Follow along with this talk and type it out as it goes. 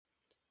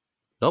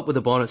The Up With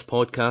The Bonnets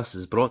podcast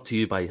is brought to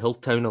you by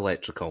Hilltown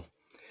Electrical.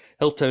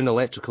 Hilltown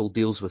Electrical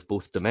deals with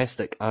both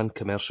domestic and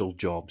commercial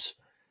jobs.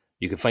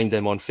 You can find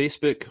them on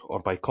Facebook or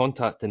by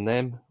contacting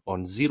them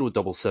on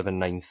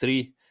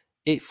 07793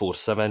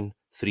 847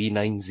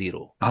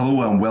 390.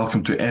 Hello and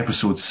welcome to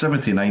episode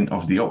 79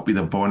 of the Up With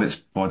The Bonnets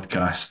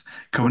podcast.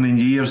 Coming in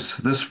years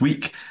this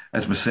week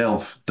is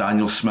myself,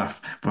 Daniel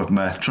Smith, with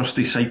my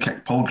trusty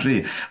sidekick Paul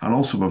Gray, and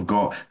also we've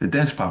got the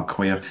Dance Park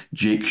Choir,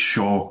 Jake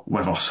Shaw,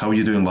 with us. How are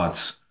you doing,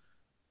 lads?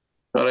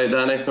 All right,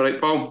 Danny. All right,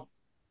 Paul.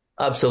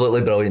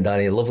 Absolutely brilliant,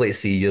 Danny. Lovely to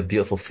see your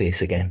beautiful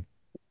face again.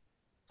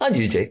 And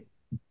you, Jake.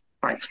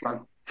 Thanks,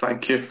 man.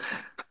 Thank you.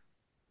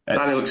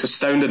 Danny looks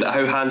astounded at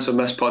how handsome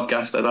this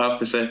podcast is, I have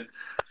to say.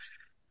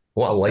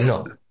 What a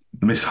lineup.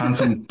 The most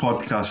handsome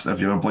podcast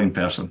if you're a blind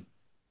person.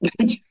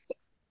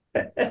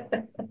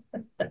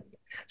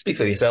 Speak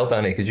for yourself,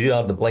 Danny, because you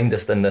are the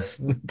blindest in this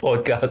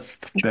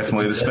podcast.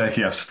 Definitely the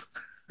speckiest.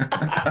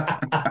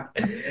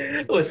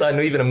 What's that?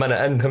 Not even a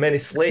minute in. How many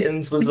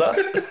slatings was that?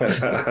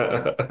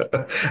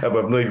 And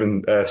we've not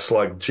even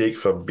slagged Jake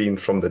for being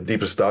from the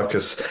deepest,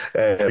 darkest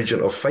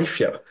region of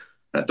Fife yet.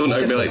 Don't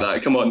out me like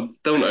that. Come on.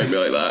 Don't out me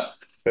like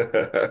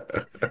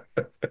that.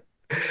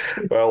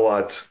 Well,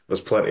 lads,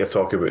 there's plenty to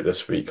talk about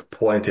this week.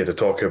 Plenty to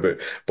talk about.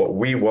 But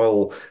we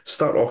will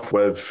start off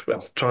with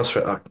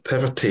transfer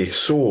activity.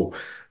 So,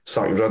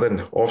 Zach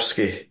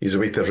Rudin-Ovsky, he's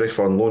away to Riff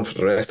on loan for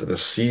the rest of the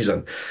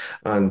season.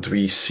 And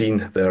we've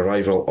seen the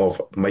arrival of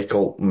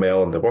Michael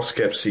Mellon, the worst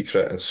kept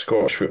secret in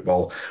Scottish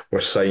football. We're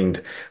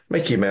signed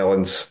Mikey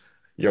Mellon's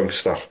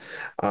youngster.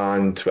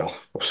 And, well,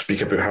 we'll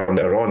speak about him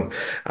later on.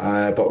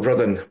 But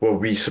Rudin, will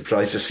we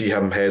surprised to see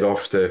him head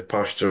off to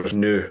pastures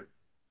new?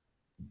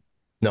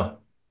 No.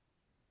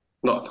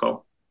 Not at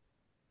all.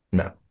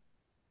 No.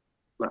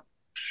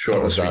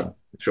 Short and sweet.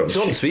 Short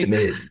and sweet,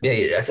 mate.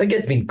 Yeah, I think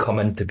it'd been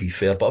coming, to be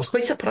fair, but I was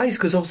quite surprised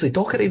because obviously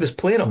Docherty was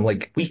playing him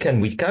like week in,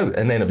 week out,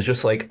 and then it was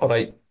just like, all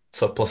right,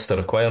 surplus to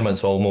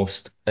requirements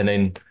almost, and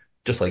then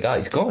just like that,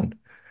 he's gone.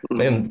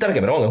 Don't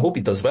get me wrong, I hope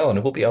he does well, and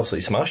I hope he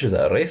absolutely smashes it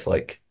at Wraith,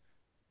 like.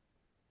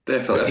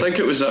 Definitely. I think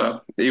it was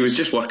he was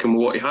just working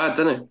with what he had,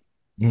 didn't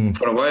he?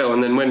 For a while,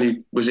 and then when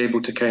he was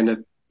able to kind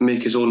of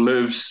make his own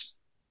moves,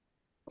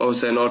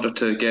 obviously in order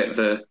to get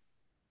the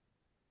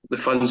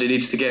funds he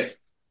needs to get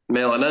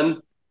Mellon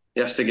in, he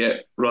has to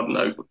get Rudden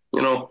out,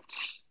 you know.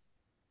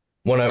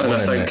 One out, and one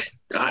I in, think mate.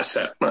 that's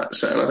it.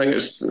 And I think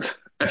it's,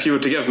 if you were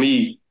to give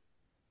me,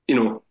 you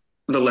know,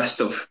 the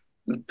list of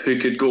who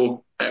could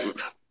go,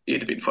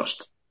 he'd have been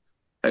first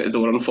out the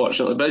door,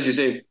 unfortunately. But as you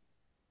say,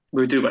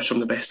 we do wish him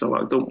the best of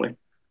luck, don't we?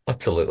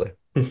 Absolutely.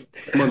 I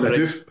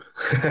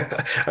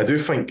do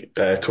think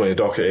Tony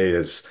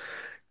Docherty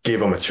gave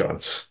him a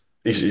chance.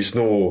 He's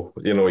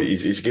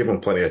gave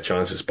him plenty of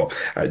chances, but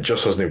it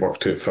just hasn't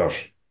worked out for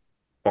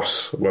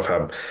us with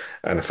him.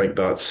 And I think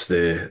that's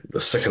the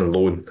second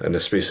loan in the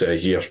space of a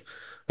year,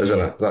 isn't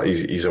it? That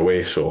he's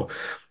away. So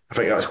I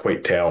think that's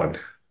quite telling. I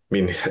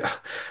mean,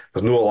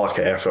 there's no lack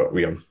of effort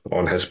with him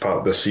on his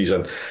part this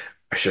season.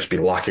 It's just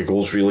been lack of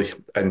goals, really.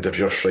 And if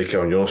you're a striker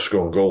and you're not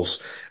scoring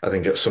goals, I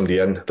think it's somebody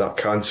in that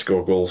can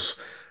score goals,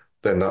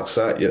 then that's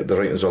it. The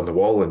writing's on the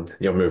wall and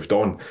you're moved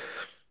on.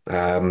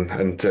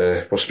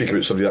 We'll speak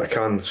about somebody that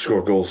can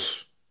score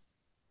goals,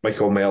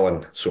 Michael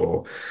Mellon.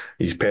 So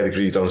he's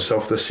pedigreed on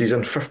himself this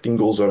season, 15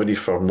 goals already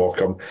for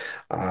Morecambe.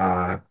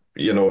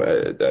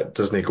 It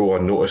doesn't go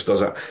unnoticed,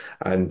 does it?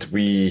 And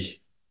we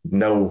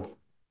now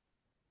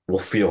will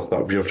feel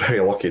that we're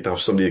very lucky to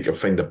have somebody that can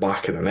find the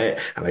back of the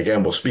net. And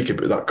again, we'll speak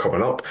about that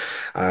coming up.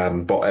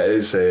 But it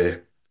is,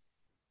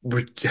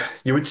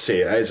 you would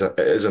say it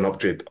is an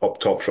upgrade up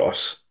top for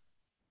us,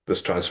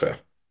 this transfer.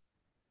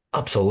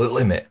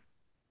 Absolutely, mate.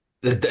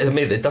 The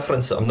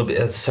difference,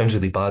 it sounds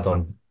really bad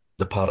on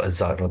the part of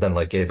Zach Rudin,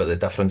 but the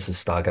difference is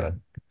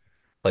staggering.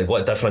 Like,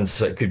 what a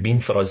difference it could mean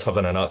for us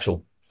having an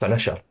actual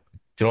finisher.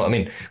 Do you know what I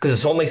mean? Because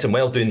it's all nice and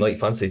well doing like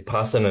fancy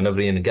passing and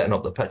everything and getting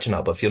up the pitch and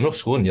that, but if you're not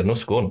scoring, you're not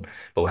scoring.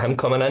 But with him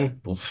coming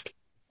in,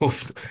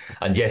 oof.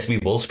 And yes, we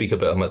will speak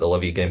about him at the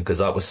Livy game because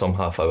that was some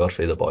half hour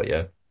for the boy,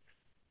 yeah.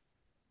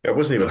 It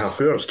wasn't even half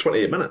hour, it was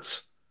 28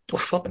 minutes. Oh,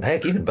 flipping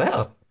heck, even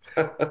better.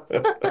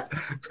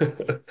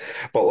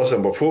 But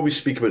listen, before we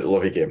speak about the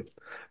Livy game,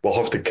 we'll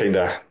have to kind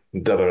of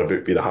dither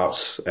about the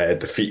Hearts'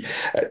 defeat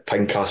at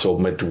Tynecastle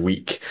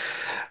midweek.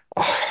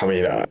 I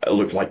mean, it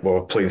looked like we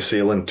were playing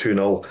sailing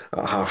 2-0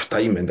 at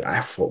half-time, and I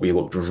thought we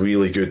looked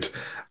really good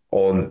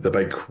on the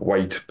big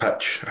wide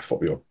pitch. I thought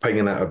we were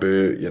pinging it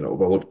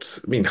about,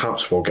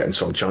 Hearts were getting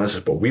some chances,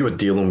 but we were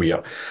dealing with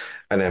it.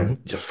 And then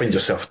you find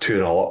yourself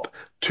 2-0 up,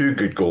 two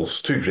good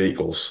goals, two great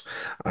goals,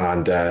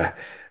 and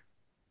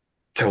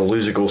to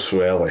lose a goal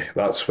so early,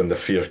 that's when the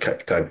fear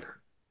kicked in.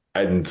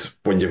 And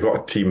when you've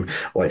got a team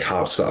like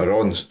Hearts that are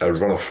on a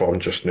run of form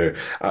just now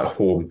at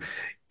home,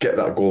 get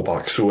that goal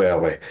back so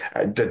early,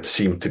 it did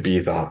seem to be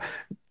that.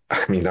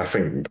 I mean, I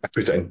think I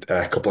put it in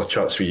a couple of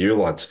chats with you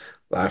lads,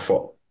 that I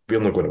thought, we're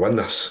not going to win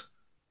this.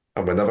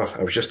 And we never.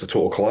 It was just a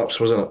total collapse,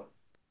 wasn't it?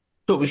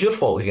 So it was your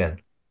fault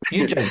again.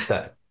 You jinxed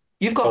it.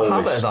 You've got a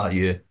habit of that,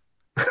 you.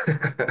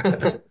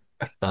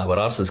 Nah, our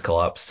arse has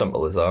collapsed.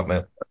 Simple as that,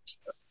 mate.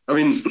 I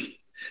mean,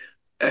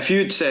 if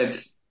you'd said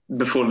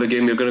before the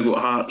game you're going to go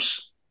to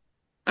Hearts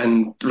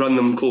and run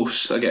them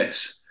close, I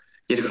guess,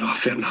 you'd have gone, oh,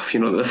 fair enough,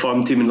 the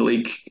form team in the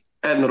league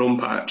in their own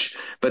patch.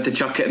 But to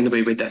chuck it in the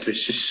way we did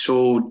was just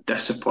so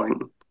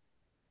disappointing.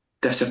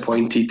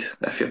 Disappointed,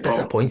 if you're Paul.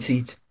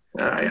 Disappointed.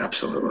 Aye,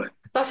 absolutely.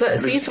 That's it.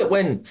 See if it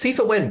went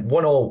 1-0,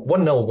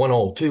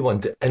 1-0,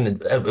 2-1,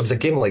 and it was a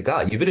game like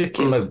that, you would have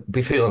came out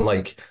be feeling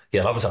like,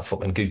 yeah, that was a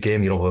fucking good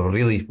game. We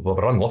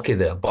were unlucky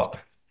there. But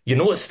you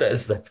noticed that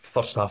as the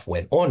first half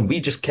went on, we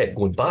just kept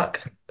going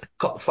back,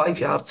 cut 5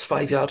 yards,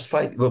 5 yards,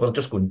 5. We were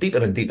just going deeper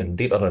and deeper and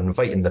deeper and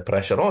inviting the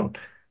pressure on,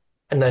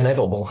 and then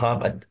inevitable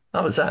happened.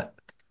 That was it.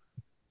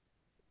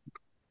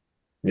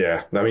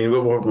 Yeah, I mean,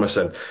 we're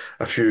missing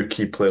a few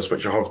key players,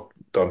 which I have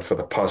done for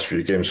the past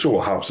few games. So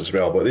will Hearts as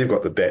well, but they've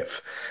got the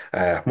depth,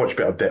 much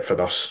better depth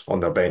than us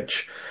on their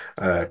bench.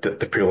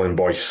 The Pulling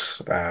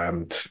boys,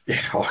 and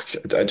yeah,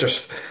 I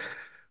just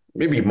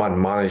maybe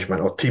man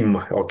management or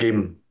team or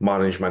game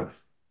management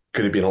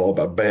could have been a little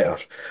bit better.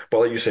 But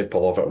like you said,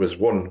 Paul, if it was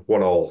 1-1,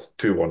 2-1,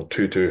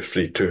 2-2,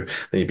 3-2,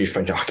 then you'd be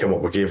thinking, I can't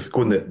what we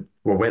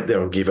went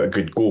there and gave it a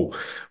good go.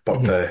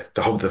 But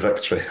to have the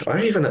victory, or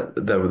even at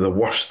the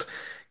worst,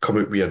 come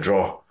out with a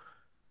draw,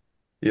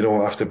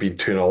 after being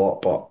 2-0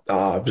 up. But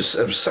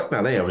it was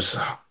sickening. I was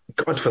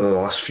gone for the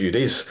last few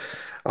days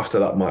after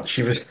that match.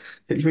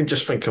 Even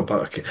just thinking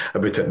about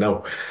it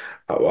now.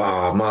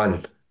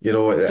 Man,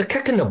 It's a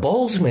kick in the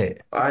balls, mate.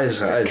 It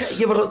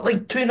is. You were at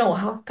like 2-0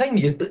 half time.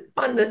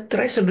 Man, the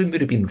dressing room would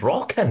have been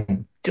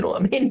rocking. Do you know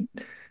what I mean?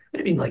 It would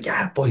have been like,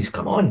 yeah, boys,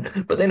 come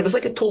on. But then it was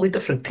like a totally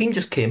different team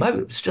just came out.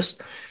 It was just,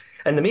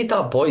 and they made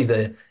that boy,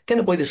 the kind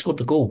of boy that scored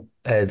the goal,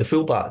 the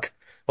fullback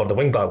or the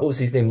wing back. What was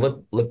his name?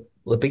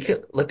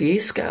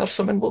 Libieska or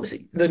something. What was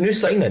it? The new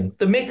signing.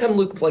 They made him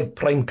look like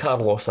prime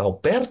Carlos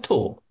Alberto. Do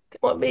you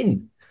know what I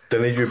mean?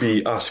 Didn't you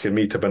be asking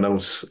me to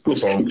pronounce a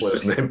foreign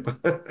player's name?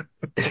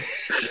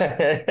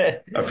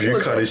 If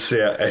you can't say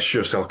it, it's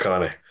yourself,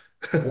 can't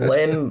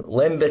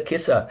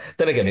Lembikisa.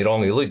 Didn't get me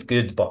wrong, he looked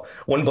good, but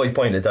one boy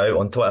pointed out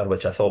on Twitter,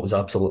 which I thought was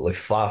absolutely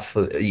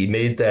faff, he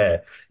made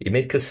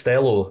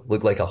Costello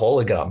look like a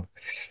hologram.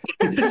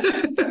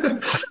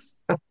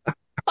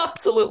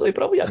 Absolutely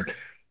brilliant.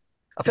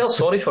 I felt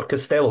sorry for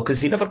Costello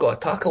because he never got a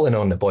tackle in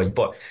on the boy,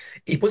 but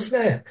he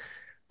wasn't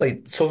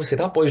so obviously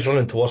that boy's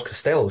running towards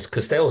Costello.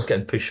 Costello's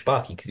getting pushed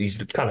back. He's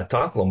trying to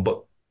tackle him,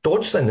 but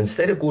Dodgson,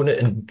 instead of going out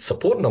and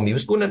supporting him, he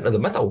was going into the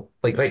middle,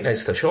 like right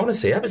next to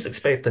Shaughnessy. I was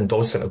expecting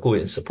Dodgson to go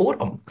out and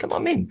support him. Come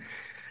on, I mean.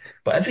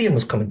 But everyone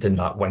was coming down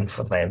that win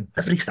for them.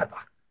 Everything.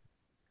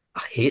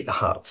 I hate the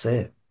Hearts,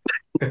 eh?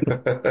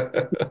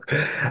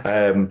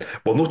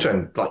 Well, no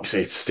trying, like I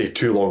say, stay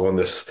too long on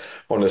this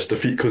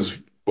defeat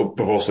because we've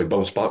obviously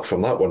bounced back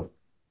from that one.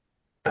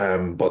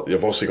 But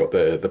you've also got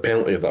the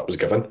penalty that was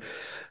given.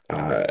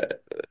 I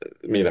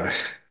mean,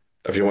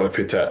 if you want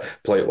to put it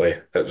politely,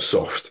 it was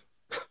soft.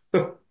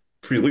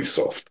 Really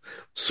soft.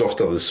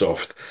 Softer than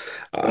soft.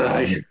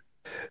 But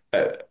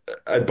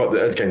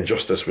again,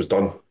 justice was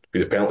done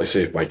with the penalty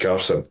save by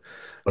Carson.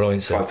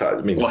 Brilliant save.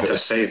 What a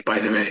save, by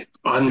the way.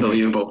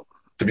 Unbelievable.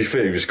 To be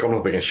fair, he was coming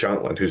up against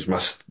Shanklin, who's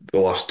missed the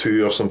last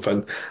two or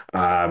something.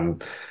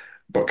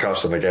 But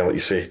Carson, again, like you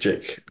say,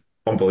 Jake,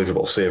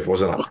 unbelievable save,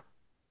 wasn't it?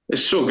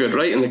 It's so good,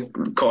 right in the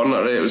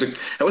corner. Right?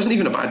 It wasn't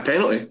even a bad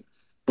penalty,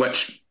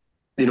 which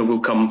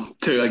we'll come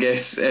to, I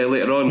guess,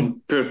 later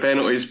on. Poor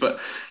penalties, but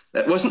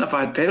it wasn't a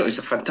bad penalty. It's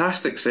a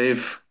fantastic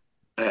save,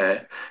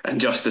 and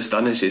justice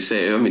done, as you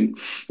say. I mean,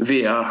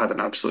 VAR had an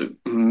absolute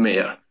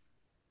mare,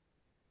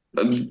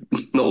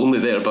 not only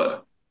there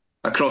but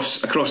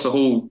across the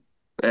whole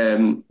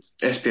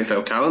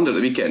SPFL calendar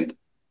the weekend.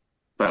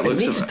 But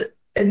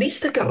it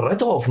needs to get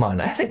rid of, man.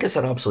 I think it's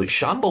an absolute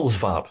shambles,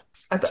 VAR.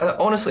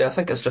 Honestly, I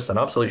think it's just an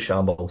absolute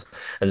shambles.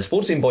 And the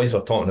sports team boys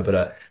were talking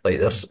about it, like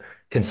there's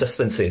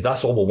consistency.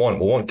 That's all we want.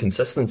 We want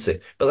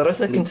consistency. But there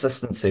isn't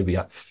consistency with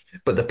it.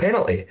 But the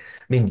penalty, I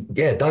mean,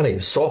 yeah, Danny,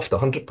 was soft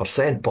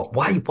 100%. But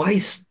why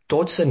is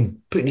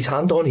Dodson putting his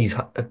hand on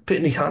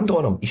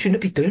him? He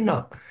shouldn't be doing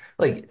that.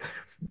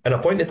 And I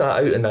pointed that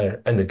out in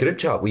the group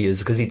chat we use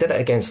because he did it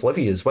against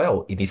Livy as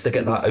well. He needs to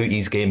get that out of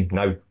his game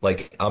now.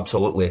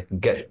 Absolutely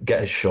get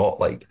his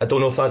shot. I don't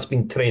know if that's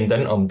been trained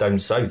into him down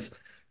south.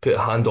 Put a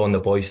hand on the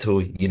boys through,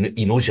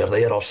 he knows you're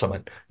there or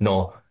something.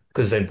 No,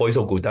 because then boys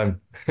will go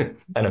down. And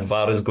if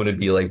VAR is going to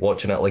be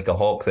watching it like a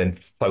hawk, then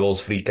fouls,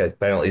 free kick,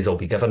 penalties will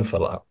be given for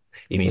that.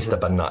 He needs to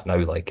bin that now,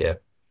 yeah.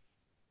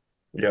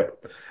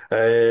 Yep.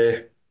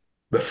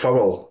 The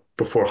foul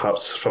before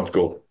Hart's third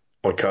goal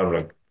on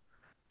Cameron,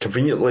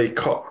 conveniently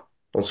cut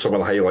on some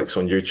of the highlights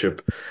on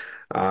YouTube.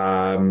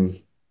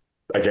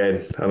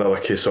 Again, another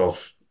case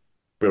of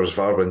where was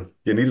VAR when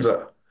you needed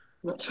it.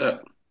 That's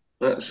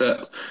it.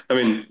 I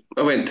mean,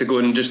 I went to go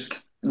and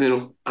just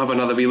have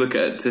another wee look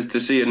at it to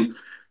see, and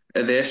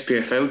the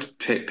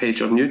SPFL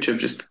page on YouTube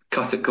just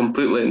cut it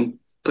completely and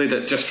played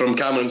it just from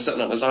Cameron sitting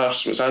on his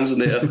arse with his hands in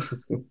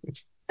the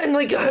air. And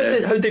like,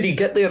 how did he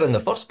get there in the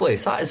first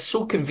place? That is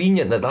so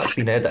convenient that that's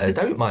been edited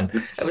out,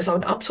 man. It was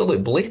an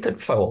absolute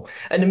blatant foul.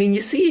 And I mean,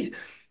 you see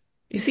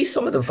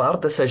some of the VAR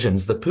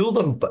decisions. They pull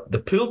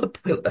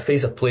the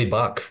phase of play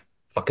back,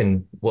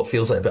 fucking what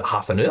feels like about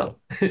half an hour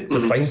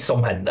to find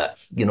something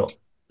that's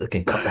that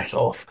can cut this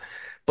off.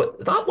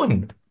 But that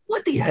one,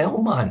 what the hell,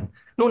 man?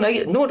 No,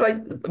 no,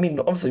 right. I mean,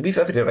 obviously we've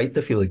every right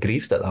to feel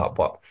aggrieved at that,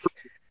 but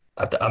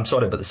I'm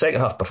sorry, but the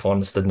second half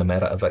performance didn't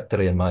merit a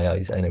victory in my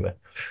eyes, anyway.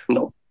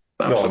 No.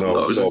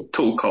 No, it was a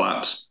total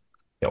collapse.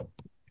 Yep.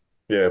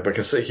 Yeah, but I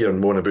can sit here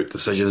and moan about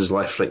decisions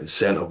left, right, and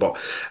centre. But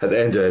at the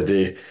end of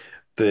the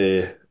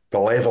day, the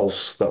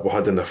levels that we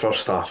had in the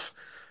first half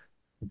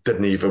we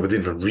didn't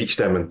even reach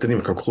them and didn't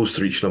even come close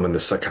to reaching them in the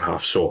second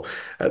half. So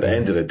at the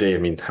end of the day, I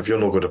mean, if you're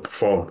not going to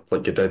perform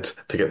like you did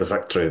to get the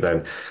victory,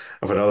 then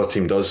if another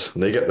team does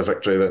and they get the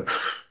victory, then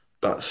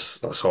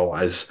that's all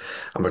it is.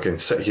 And we can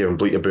sit here and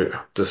bleat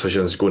about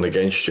decisions going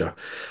against you.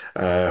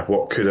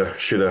 What coulda,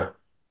 shoulda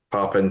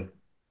happened.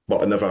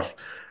 But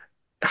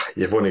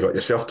you've only got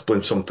yourself to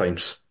blame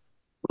sometimes.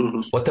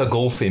 What a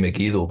goal for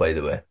McGee, though, by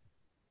the way.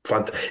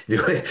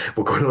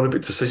 We're going on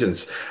about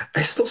decisions.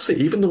 I still say,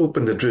 even though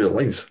when they drew the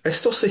lines, I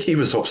still say he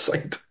was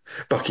offside,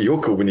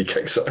 Bakayoko, when he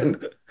kicks it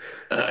in.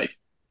 Aye.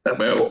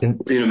 Well,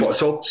 but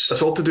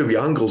it's all to do with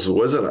angles,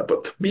 though, isn't it?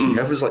 But to me,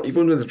 I was like,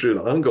 even when they drew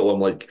the angle,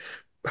 I'm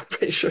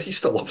pretty sure he's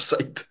still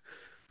offside.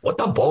 What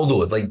a ball, though.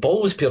 Like,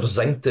 ball was pure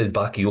zinc to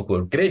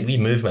Bakayoko. Great wee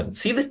movement.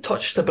 See the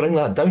touch to bring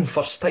that down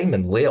first time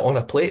and lay it on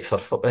a plate for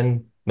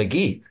fucking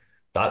McGee.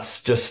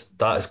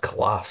 That is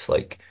class.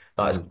 Like,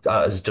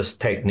 that is just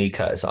technique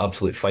at its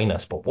absolute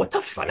finest. But what a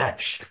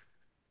finish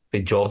by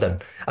Jordan.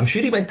 I'm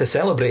sure he went to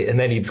celebrate and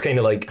then he was kind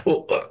of like,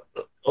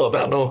 I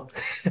better know.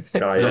 He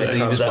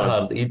was that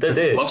hard. He did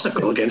it. Loves a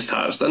goal against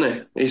Hearts, doesn't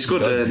he? He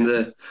scored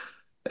in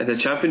the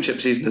championship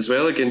season as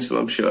well against them,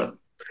 I'm sure.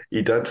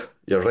 He did.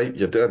 You're right.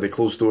 You did. The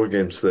closed door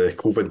games, the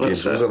COVID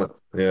games, wasn't it?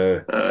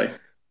 Yeah. Aye.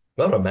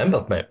 Well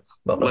remembered, mate.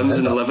 Limbs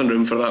in the living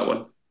room for that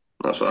one.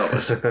 That's what that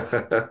was.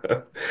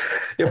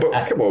 Yeah,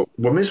 but come on.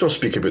 We may as well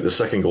speak about the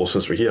second goal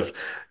since we're here.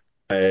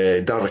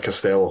 David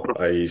Costello,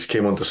 he's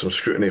came under some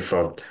scrutiny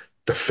for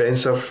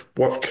defensive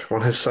work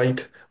on his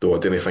side, though I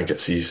don't think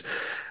it's his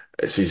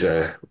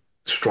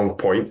strong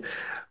point.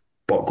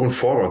 But going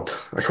forward,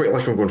 I quite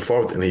like him going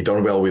forward, and he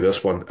done well with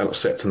this one,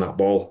 intercepting that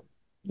ball,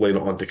 laying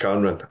it onto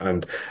Cameron,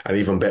 and an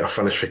even better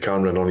finish for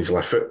Cameron on his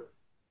left foot.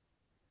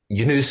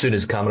 You knew as soon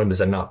as Cameron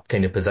was in that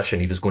kind of position,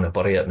 he was going to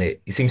bury it,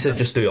 mate. He seems to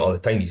just do it all the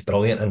time. He's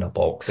brilliant in the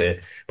box.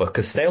 But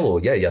Costello,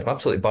 yeah, you're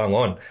absolutely bang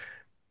on.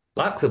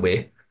 Back the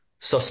way,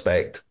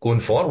 suspect, going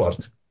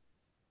forward.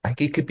 I think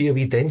he could be a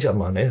wee danger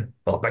man,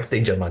 Well, a big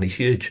danger man, he's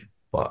huge.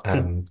 But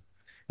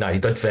he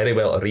did very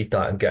well to read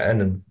that and get in.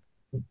 And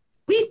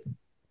we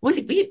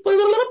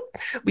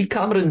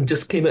Cameron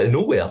just came out of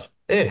nowhere,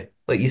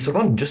 Like he's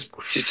run just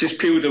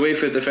peeled away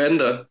for the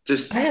defender,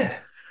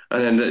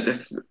 and then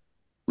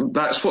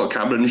that's what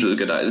Cameron's really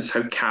good at, is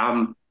how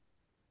calm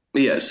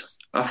he is.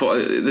 I thought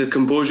the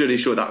composure he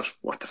showed,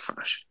 what a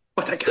finish,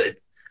 what a guy.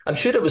 I'm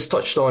sure it was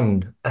touched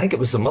on. I think it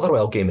was the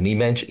Motherwell game,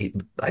 and I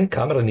think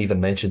Cameron even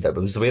mentioned it.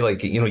 But it was the way,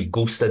 like, he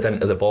ghosted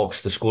into the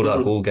box to score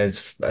that goal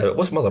against. It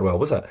was Motherwell,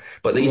 was it?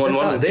 But he did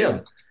that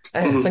there.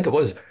 I think it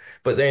was.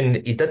 But then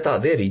he did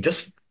that there. He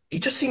just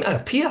seemed to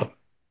appear.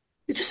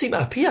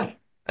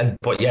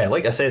 But yeah,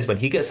 like I said, when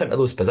he gets into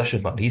those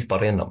positions, man, he's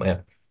burying them,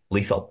 man.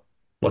 Lethal.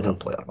 What a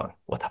player, man.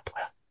 What a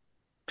player.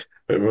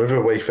 We move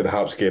away from the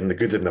Hearts game, the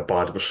good and the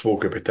bad. We've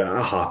spoken about it.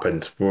 It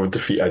happened. We were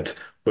defeated.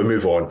 We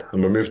move on,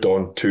 and we moved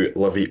on to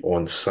Livy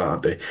on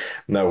Saturday.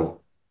 Now,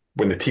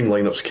 when the team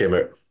lineups came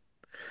out,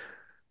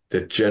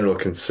 the general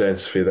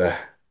consensus for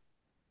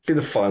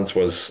the fans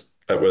was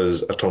it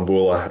was a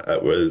tombola,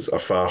 it was a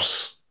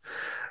farce,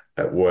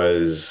 it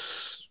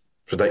was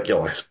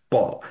ridiculous.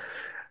 But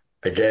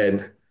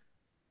again,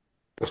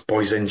 this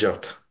boy's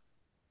injured.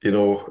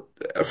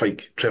 I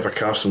think Trevor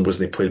Carson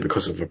wasn't played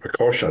because of a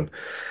precaution.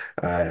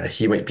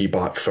 He might be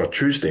back for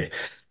Tuesday.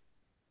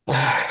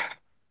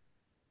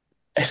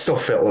 I still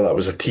felt like that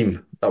was a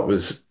team that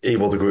was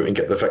able to go out and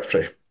get the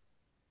victory.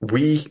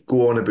 We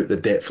go on about the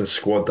depth and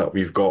squad that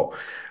we've got.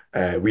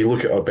 We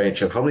look at our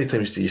bench, and how many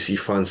times do you see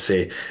fans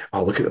say,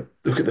 "Oh, look at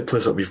the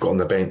players that we've got on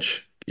the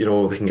bench. They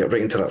can get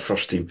right into that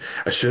first team."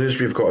 As soon as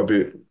we've got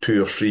about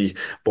 2 or 3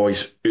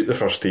 boys out the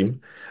first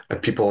team,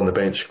 and people on the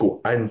bench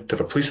go in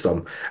to replace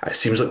them, it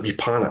seems like we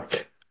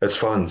panic as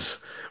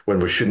fans when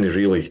we shouldn't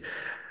really.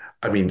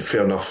 I mean,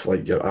 fair enough,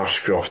 like your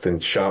Ashcroft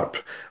and Sharp,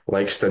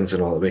 Legstons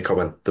and all that may come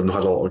in, they've not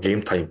had a lot of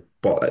game time.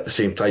 But at the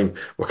same time,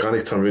 we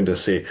can't turn around and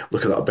say,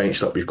 look at that bench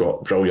that we've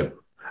got, brilliant.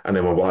 And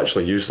then when we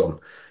actually use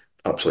them,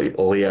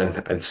 absolutely lay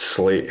in and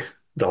slate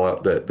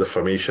the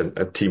formation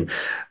and team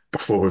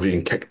before we've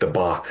even kicked the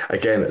bar.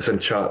 Again, it's in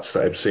chats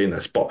that I'm saying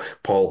this, but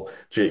Paul,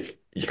 Jake,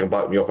 you can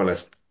back me up on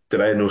this.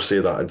 Did I not say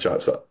that in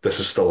chats, that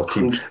this is still a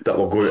team that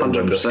will go out and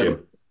win this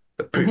game?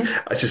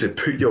 I should say,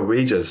 put your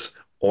wages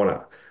on it.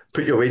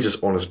 Put your wages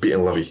on us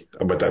beating Livy,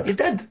 and we did. You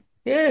did,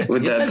 yeah.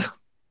 We did.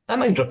 I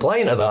mind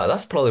replying to that.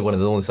 That's probably one of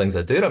the only things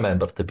I do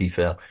remember, to be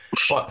fair.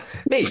 But,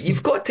 mate,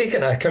 you've got to take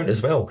into account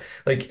as well.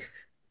 Like,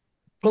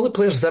 probably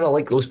players didn't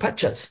like those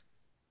pitches.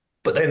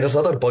 But then there's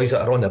other boys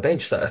that are on the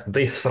bench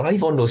they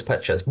thrive on those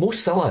pitches. Mo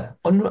Salah,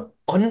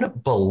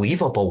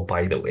 unbelievable,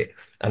 by the way.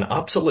 An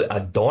absolute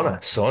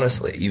Adonis,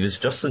 honestly. He was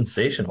just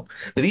sensational.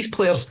 But these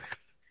players,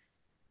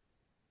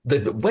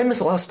 when was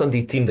the last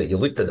Dundee team that you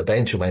looked at the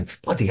bench and went,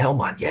 bloody hell,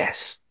 man,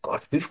 yes.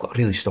 God, we've got a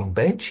really strong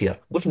bench here.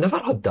 We've never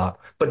had that.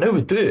 But now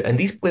we do. And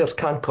these players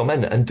can come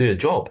in and do a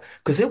job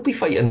because they'll be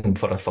fighting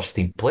for a first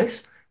team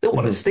place. They'll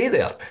want to stay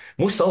there.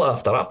 Mo Salah,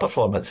 after that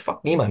performance,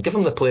 fuck me, man, give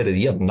him the player of the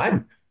year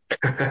now.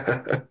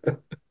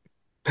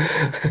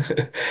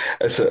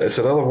 It's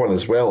another one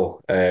as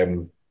well, where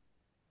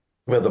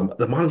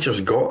the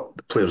manager's got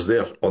the players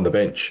there on the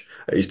bench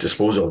at his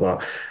disposal.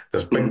 That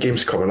there's big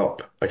games coming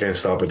up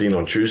against Aberdeen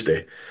on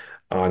Tuesday,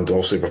 and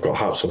obviously we've got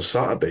Hearts on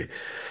Saturday.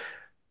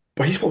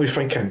 But he's probably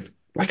thinking,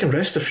 I can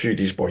rest a few of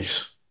these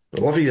boys.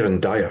 Livy are in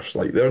dire,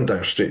 like they're in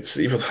dire straits.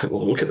 Even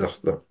look at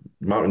the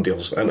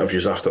Martindale's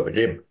interviews after the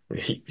game.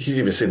 He's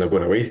even saying they're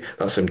going away.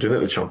 That's him doing it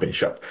at the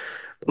Championship.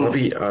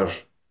 Livy are.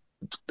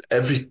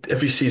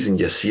 Every season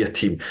you see a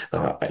team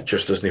that it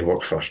just doesn't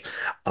work for,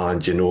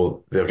 and you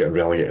know they're getting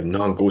relegated.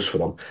 Nothing goes for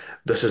them.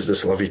 This is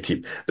this Livy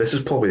team. This is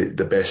probably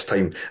the best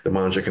time the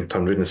manager can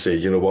turn around and say,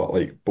 you know what,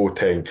 like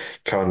Boateng,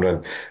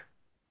 Cameron,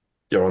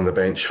 you're on the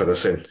bench for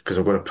this end because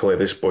I'm going to play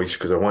this boys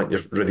because I want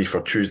you ready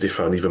for Tuesday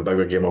for an even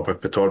bigger game up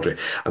at Pittodrie.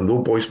 And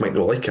those boys might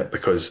not like it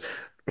because,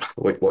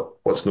 like,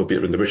 let's not beat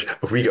around the bush.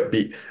 If we get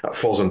beat, it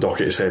falls on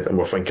Docherty's head and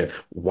we're thinking,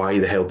 why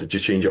the hell did you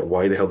change it?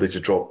 Why the hell did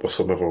you drop with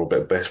some of our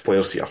best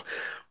players here?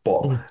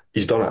 But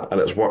he's done it and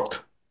it's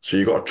worked. So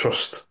you got to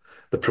trust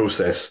the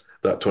process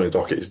that Tony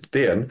Docherty is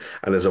doing.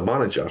 And as a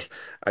manager,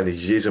 and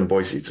he's using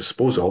boys at his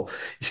disposal,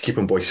 he's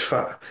keeping boys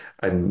fit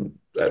and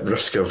at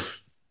risk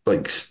of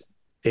like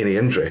any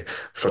injury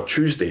for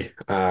Tuesday.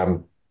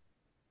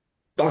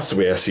 That's the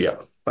way I see it.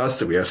 That's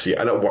the way I see it.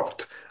 And it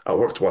worked. It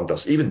worked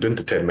wonders. Even down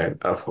to 10 men,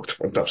 it worked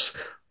wonders.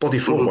 Bloody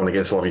 4-1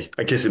 against Livy.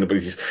 In case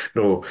anybody's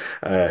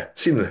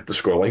seen the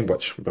scoreline,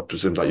 which I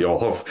presume that you all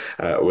have,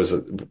 it was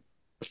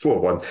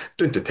 4-1,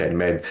 down to 10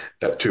 men,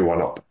 at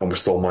 2-1 up, and we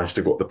still managed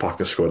to go up the park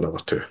and score another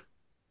two.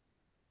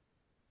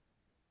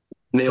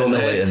 Nail on the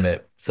head.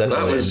 Mate.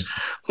 That was,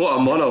 what a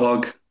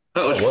monologue.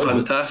 That was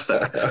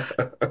fantastic.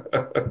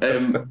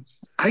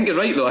 I think you're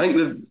right, though. I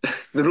think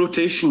the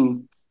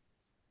rotation,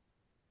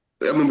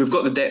 I mean, we've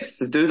got the depth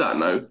to do that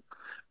now,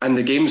 and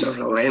the games are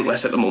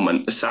relentless at the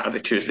moment. The Saturday,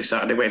 Tuesday,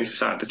 Saturday, Wednesday,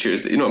 Saturday,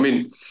 Tuesday. You know what I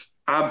mean?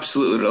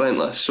 Absolutely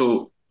relentless.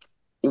 So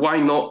why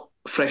not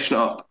freshen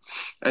up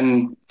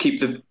and keep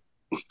the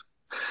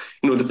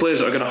players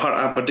that are going to hurt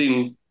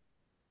Aberdeen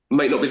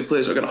might not be the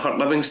players that are going to hurt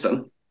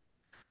Livingston.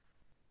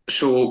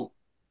 So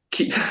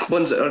keep the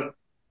ones that are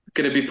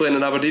going to be playing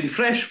in Aberdeen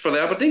fresh for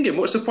the Aberdeen game.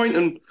 What's the point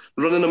in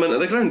running them into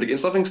the ground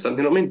against Livingston?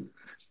 You know what I mean?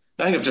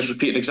 I think I've just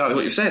repeated exactly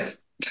what you've said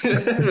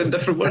in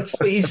different words.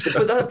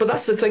 But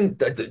that's the thing,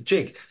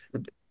 Jake.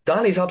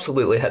 Danny's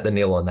absolutely hit the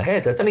nail on the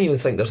head. I don't even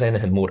think there's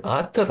anything more to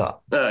add to that.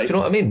 Do you know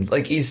what I mean?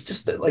 Like, he's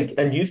just like,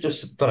 and you've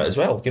just done it as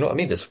well. Do you know what I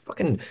mean? It's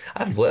fucking,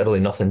 I've literally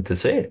nothing to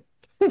say.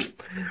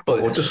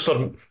 But just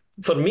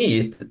for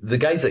me, the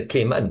guys that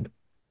came in,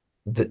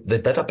 they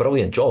did a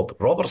brilliant job.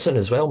 Robertson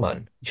as well,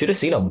 man. You should have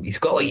seen him. He's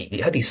got he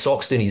had his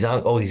socks down his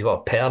ankle. He's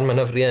got a perm and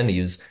everything. He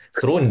was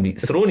throwing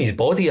his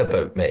body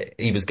about, mate.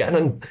 He was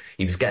getting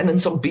in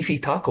some beefy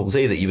tackles,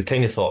 that you would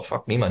kind of thought,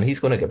 fuck me, man, he's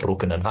going to get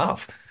broken in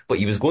half. But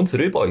he was going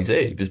through, boys,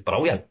 He was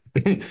brilliant.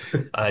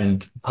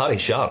 And Harry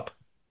Sharp,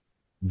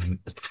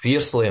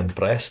 fiercely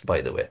impressed,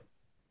 by the way.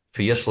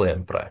 Fiercely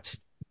impressed.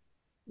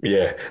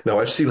 Yeah. Now,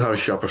 I've seen Harry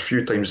Sharp a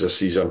few times this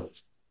season.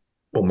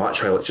 Well,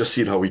 match highlights, just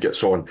seeing how he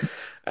gets on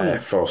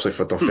for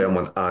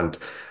Dunfermline, and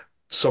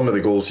some of the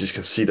goals he's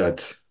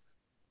conceded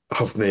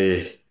have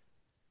been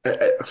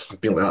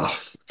like,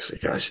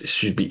 gosh, he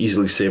should be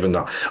easily saving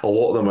that. A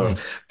lot of them are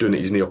doing it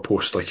his near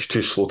post, like he's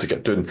too slow to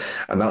get down,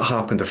 and that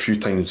happened a few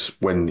times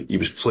when he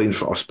was playing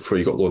for us before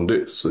he got loaned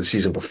out, so the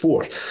season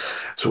before.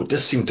 So it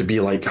does seem to be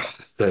like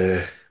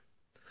the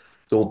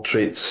old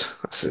traits.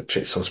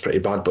 Trait sounds pretty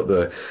bad, but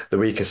the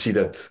way he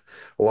conceded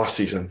last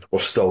season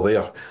was still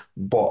there,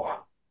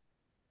 but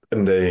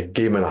in the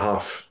game and a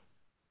half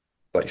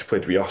that he's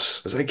played with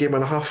us, is it a game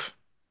and a half?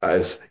 It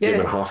is, game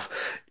and a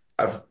half.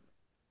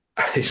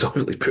 He's not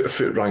really put a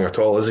foot wrong at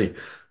all, is he?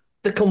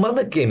 The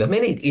Kilmarnock game, I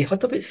mean, he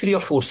had about 3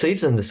 or 4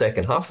 saves in the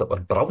second half that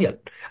were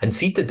brilliant. And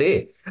see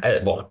today,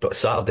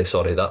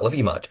 Saturday, that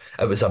Livy match,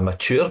 it was a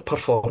mature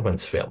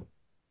performance for him.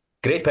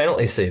 Great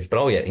penalty save,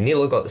 brilliant. He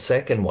nearly got the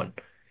second one.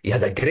 He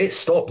had a great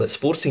stop that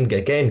Sporting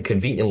again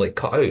conveniently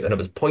cut out, and it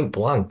was point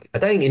blank. I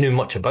don't think he knew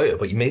much about it,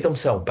 but he made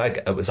himself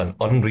big. It was an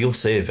unreal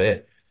save,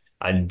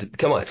 And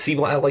come on, see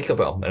what I like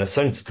about him. And it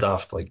sounds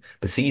daft,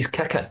 but see, he's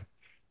kicking.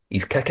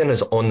 His kicking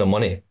is on the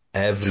money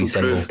every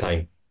single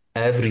time.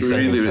 Every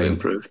single time. Really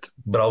improved.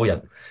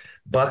 Brilliant.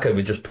 Bacca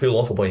would just pull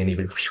off a boy and he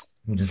would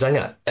zing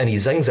it, and he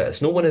zings it.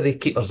 It's not one of the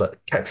keepers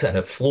that kicks it and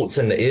it floats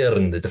in the air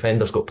and the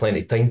defender's got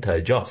plenty of time to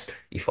adjust.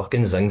 He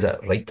fucking zings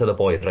it right to the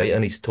boy, right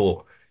on his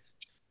toe.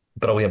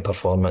 Brilliant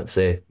performance.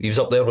 He was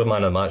up there with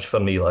man of the match for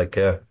me,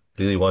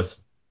 really was.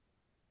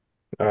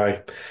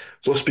 Aye.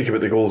 So let's speak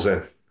about the goals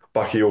then.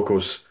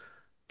 Bakayoko's.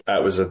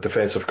 It was a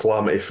defensive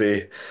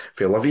calamity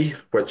for Livy,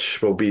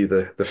 which will be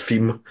the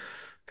theme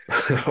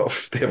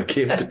of their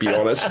game, to be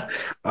honest.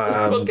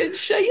 Fucking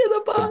shite in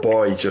the The back.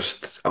 boy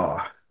just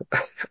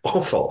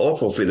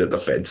awful for the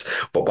defence.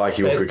 But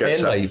Bakayoko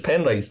gets it.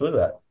 Penrith with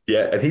it.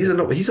 Yeah, and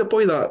he's a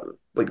boy that,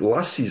 like,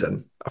 last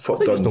season I thought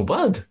He's done no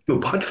bad. no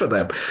bad for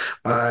them.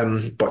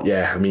 But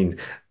yeah, I mean,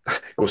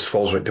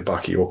 falls right to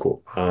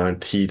Bakayoko,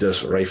 and he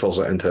just rifles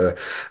it into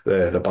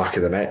the back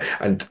of the net.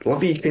 And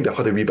Livy kind of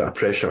had a wee bit of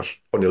pressure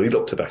on the lead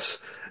up to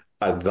this,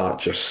 and that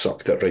just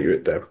sucked it right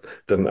out them,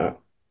 didn't it?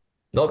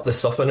 Knocked the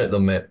stuffing out of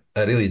them, mate.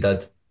 It really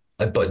did.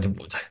 But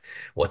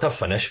what a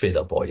finish for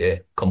the boy, eh?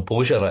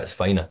 Composure at its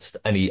finest.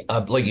 And he,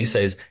 like you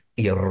says,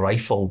 he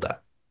rifled it.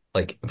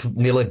 Like,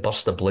 nearly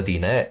burst the bloody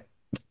net.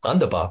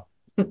 And the bar.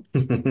 um,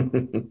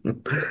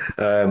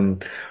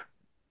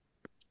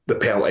 the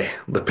penalty.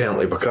 We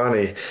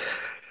can't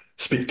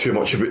speak too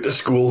much about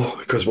this goal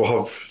because we'll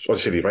have,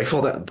 obviously, he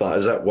rifled it. That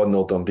is it,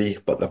 1-0 Dundee.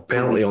 But the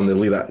penalty on the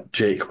lead,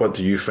 Jake, what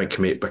do you think,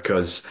 mate?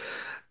 Because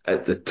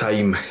at the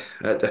time,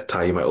 it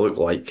looked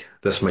like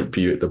this might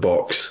be out the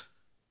box.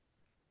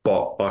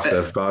 But after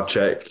a VAR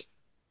check,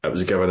 it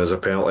was given as a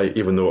penalty,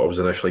 even though it was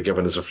initially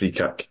given as a free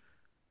kick.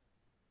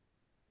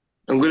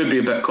 I'm going to be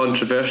a bit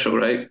controversial,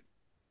 right?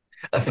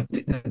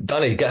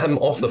 Danny, get him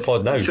off the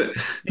pod now.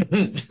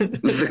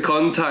 The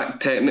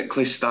contact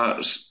technically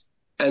starts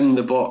in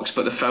the box,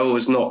 but the foul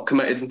is not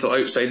committed until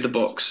outside the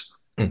box.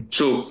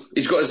 So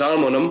he's got his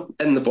arm on him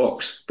in the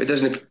box, but he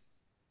doesn't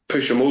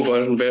push him over,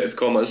 inverted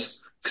commas,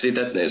 because he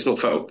didn't. It's no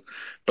foul.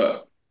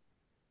 But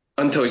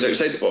until he's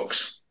outside the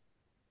box.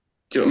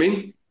 Do you know what I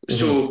mean? Mm-hmm.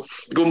 So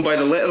going by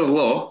the letter of the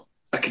law,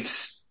 I could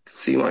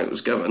see why it was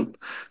given.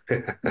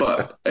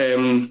 But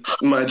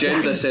my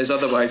agenda says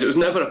otherwise. It was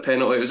never a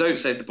penalty. It was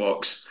outside the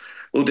box.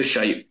 Load of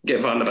shite.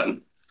 Get Van der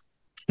Ven.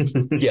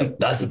 Yeah,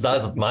 that's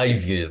my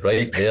view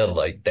right there,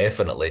 like,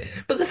 definitely.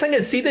 But the thing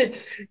is, see,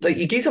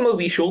 he gave him a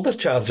wee shoulder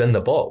charge in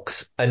the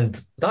box,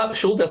 and that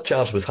shoulder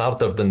charge was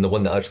harder than the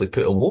one that actually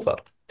put him over.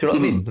 Do you know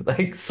what I mean?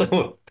 Like,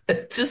 so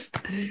it just,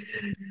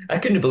 I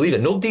couldn't believe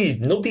it.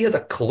 Nobody had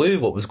a clue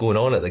what was going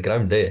on at the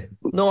ground, eh?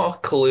 Not a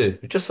clue.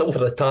 Just over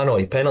the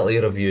tannoy penalty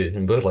review,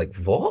 and we were like,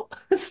 what?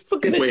 It's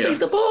fucking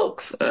inside the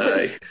box.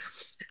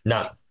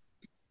 Nah.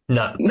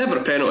 Never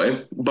a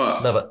penalty,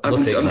 but Never.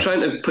 I'm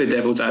trying to play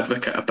devil's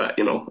advocate a bit,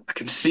 you know. I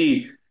can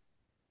see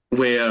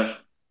where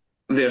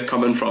they're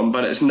coming from,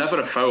 but it's never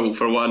a foul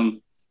for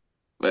one.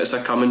 It's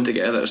a coming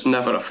together. It's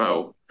never a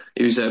foul.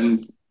 He was,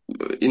 one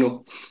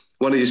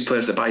of these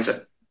players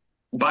that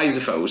buys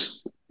the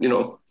fouls, you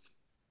know.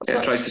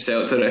 Tries to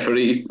sell it to the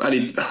referee, and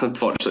he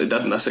unfortunately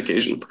did on this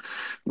occasion.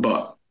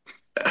 But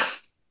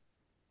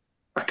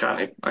I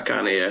can't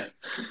get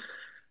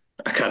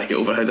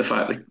over how the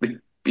fact they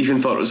even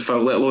thought it was a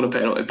foul, let alone a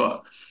penalty.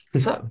 But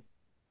the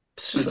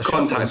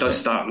contact does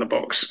start in the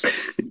box.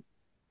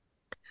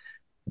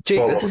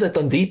 Jake, this is a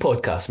Dundee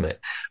podcast, mate.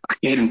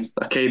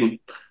 Again.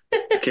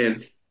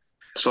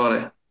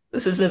 Sorry.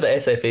 This isn't the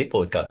SFA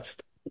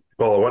podcast.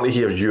 Well, I want to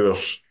hear your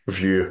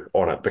view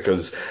on it,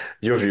 because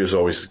your view is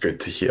always good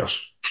to hear.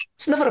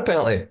 It's never a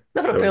penalty.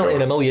 Never a penalty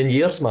in a million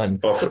years,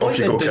 man. Off you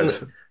go, kid.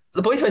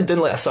 The boys went down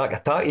like a sack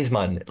of tatties,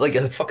 man. Like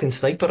a fucking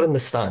sniper in the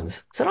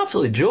stands. It's an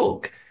absolute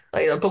joke.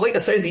 But like I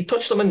says, he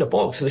touched him in the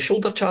box. The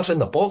shoulder charge in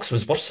the box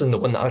was worse than the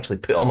one that actually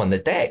put him on the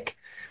deck.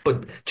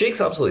 But Jake's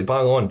absolutely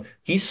bang on.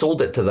 He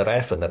sold it to the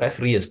ref, and the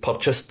referee has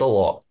purchased the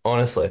lot,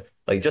 honestly.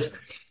 Like, just,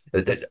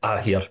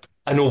 here.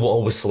 I know we'll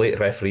always slate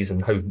referees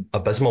and how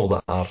abysmal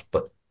they are,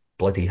 but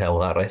bloody hell,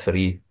 that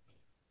referee,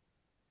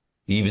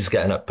 he was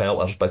getting at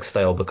pelters big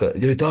style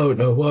because you don't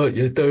know what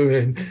you're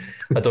doing.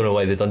 I don't know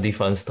why the Dundee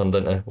fans turned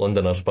into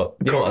Londoners, but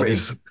you know what I mean.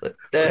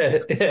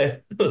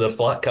 The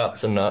flat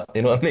caps and that,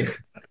 you know what I mean.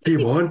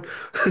 Game on.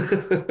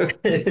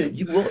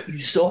 You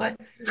saw it.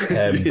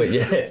 But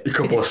yeah, a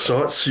couple of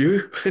sots,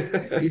 you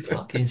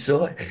fucking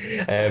saw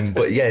it.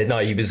 But yeah, no,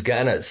 he was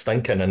getting it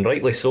stinking, and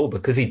rightly so,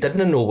 because he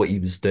didn't know what he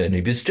was doing.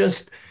 He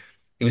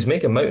was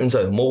making mountains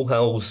out of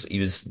molehills. He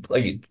was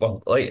like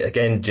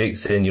again, Jake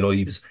saying, you know,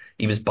 he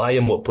was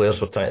buying what players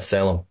were trying to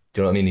sell him.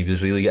 Do you know what I mean? He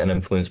was really getting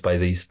influenced by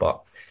these.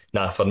 But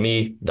for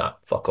me,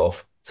 fuck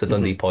off. It's a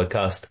Dundee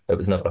podcast. It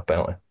was never a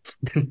penalty.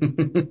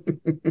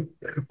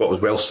 Well, it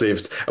was well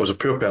saved. It was a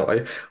poor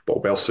penalty,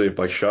 but well saved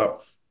by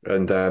Sharp.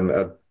 And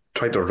I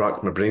tried to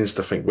rack my brains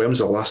to think, when was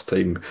the last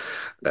time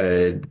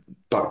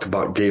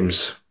back-to-back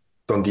games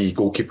Dundee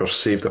goalkeeper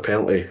saved a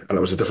penalty and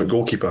it was a different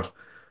goalkeeper?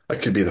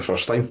 It could be the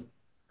first time.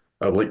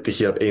 I'd like to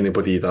hear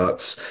anybody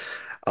that's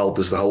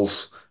Aldous the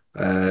Hills,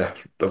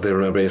 if they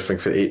remember anything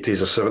from the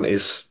 80s or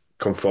 70s,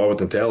 come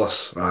forward and tell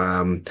us.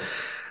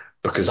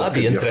 Because that'd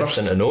be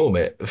interesting to know,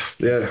 mate.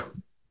 Yeah.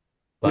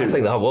 But I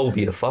think that will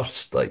be the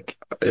first. Like.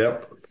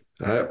 Yep.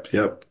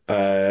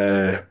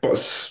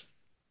 But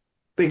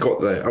They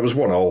got I was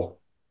 1-1.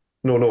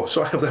 No,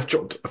 sorry, I've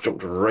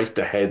jumped right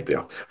ahead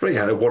there. Right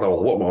ahead,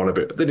 1-1. What am I on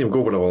about? I didn't even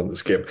go 1-1 in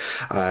this game.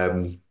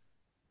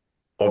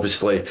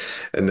 Obviously,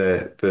 in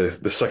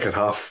the second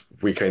half,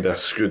 we kind of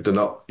screwed the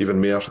nut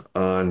even more,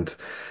 and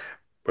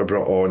we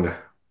brought on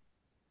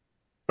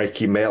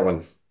Mikey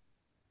Mellon.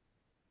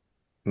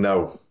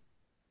 Now,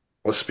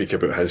 let's speak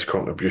about his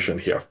contribution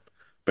here,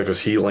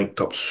 because he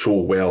linked up so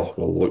well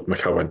with Luke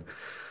McCowan,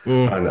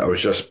 and it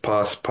was just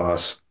pass,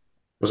 pass.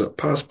 Was it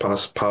pass,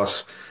 pass,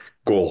 pass,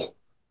 goal?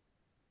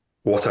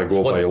 What a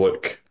goal by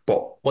Luke,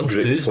 but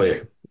great play.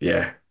 Mate.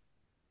 Yeah.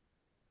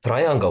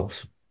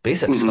 Triangles,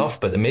 basic stuff,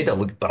 but they made it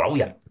look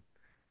brilliant.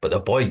 But the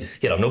boy,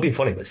 here, I'm not being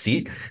funny, but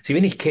see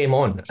when he came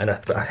on, and I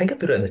think I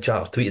put it in the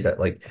chat, or tweeted it,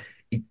 like,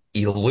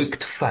 he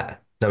looked fit.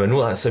 Now, I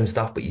know that sounds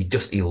daft, but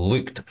he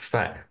looked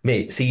fit.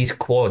 Mate, see his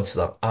quads,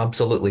 they're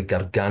absolutely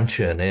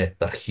gargantuan, eh?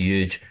 They're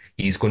huge.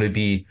 He's going to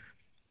be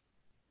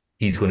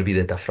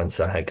the difference,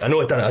 I think. I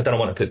know I don't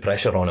want to put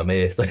pressure on him,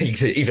 eh? Like,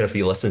 even if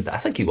he listens I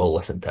think he will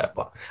listen to it,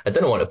 but I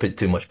didn't want to put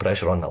too much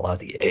pressure on the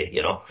laddie,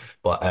 you know?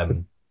 But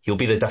he'll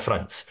be the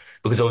difference.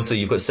 Because obviously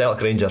you've got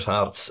Celtic, Rangers,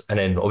 Hearts, and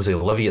then obviously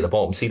Livy at the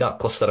bottom. See that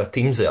cluster of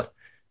teams there?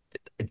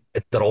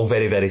 They're all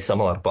very, very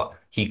similar, but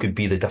he could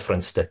be the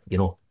difference to,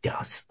 get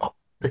us up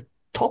the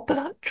top of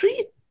that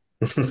tree.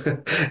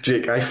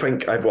 Jake, I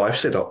think I've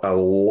said a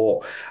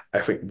lot. I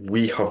think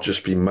we have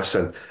just been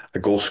missing a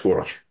goal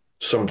scorer.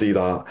 Somebody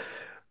that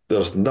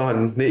there's no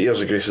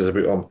airs or graces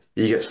about him.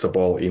 He gets the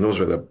ball, he knows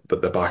where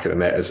the back of the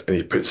net is, and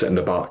he puts it in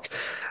the back.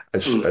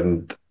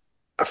 And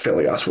I feel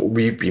like that's what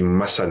we've been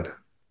missing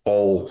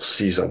all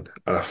season,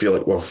 and I feel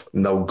like we've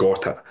now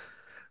got it.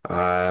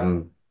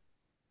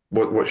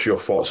 What's your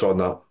thoughts on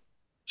that?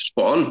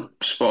 Spot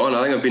on.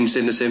 I think I've been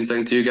saying the same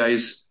thing to you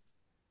guys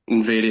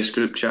in various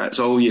group chats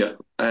all year.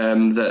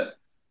 That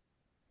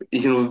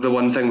the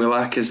one thing we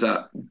lack is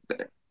that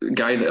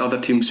guy that other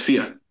teams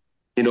fear.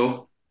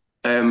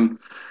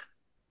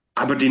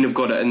 Aberdeen have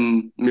got it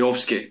in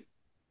Miovski.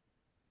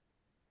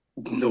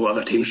 No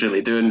other teams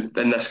really doing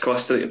in this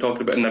cluster that you're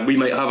talking about, and we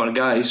might have our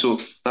guy, so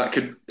that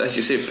could, as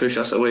you say, push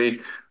us away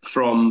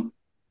from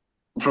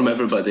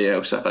everybody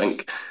else. I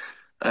think.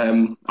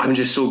 I'm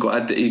just so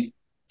glad that he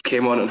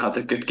came on and had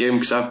a good game,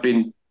 because I've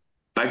been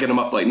bagging him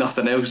up like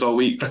nothing else all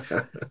week.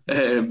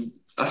 I'm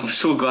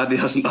so glad he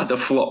hasn't had a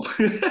flop.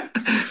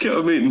 Get what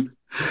I mean?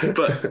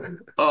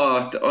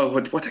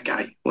 But what a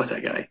guy! What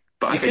a guy!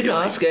 But you couldn't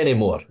ask any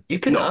more. You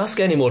couldn't ask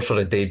any more for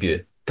a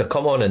debut to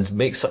come on and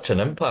make such an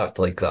impact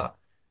like that.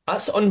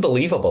 That's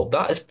unbelievable.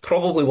 That is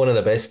probably one of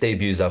the best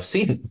debuts I've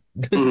seen.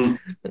 And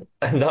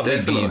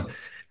that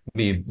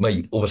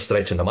might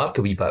overstretching the mark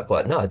a wee bit,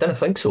 but no, I didn't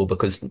think so,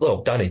 because,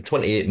 Danny,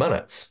 28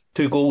 minutes,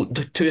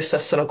 2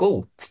 assists and a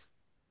goal.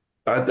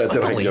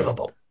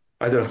 Unbelievable.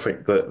 I don't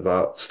think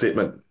that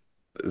statement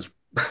is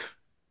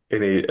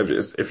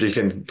if you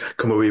can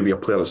come away with a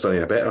player that's done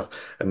any better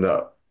in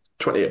that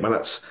 28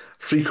 minutes,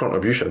 3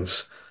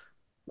 contributions,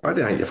 I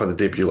don't think you've had a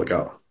debut like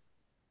that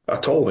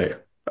at all, mate.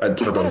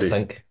 For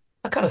Dundee.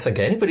 I can't think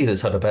of anybody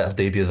that's had a better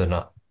debut than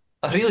that.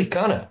 I really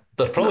can't.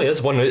 There probably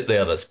is one out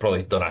there that's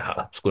probably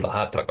scored a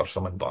hat trick or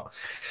something, but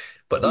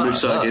that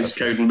Musa against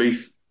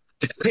Cowdenbeath.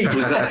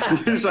 was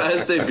that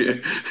his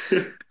debut?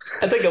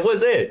 I think it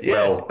was it.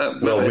 Yeah.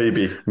 Well,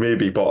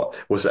 maybe, but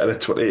was it in a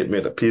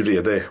 28-minute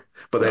period?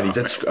 But then he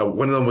did.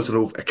 One of them was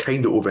a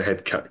kind of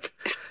overhead kick.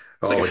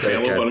 It's like a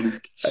fell over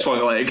and swung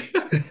a leg.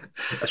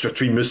 It's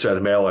between Musa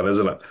and Mellon,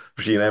 isn't it?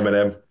 Between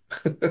Eminem.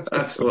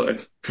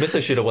 Absolutely.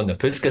 Musa should have won the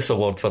Puskas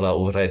Award for that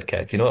overhead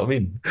kick. You know what I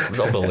mean? It was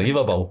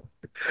unbelievable.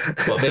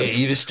 But mate,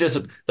 he was just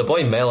the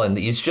boy Mellon.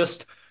 He's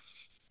just.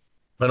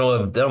 I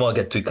know I don't want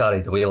to get too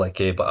carried away,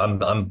 but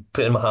I'm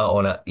putting my hat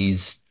on it.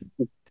 He's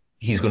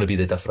going to be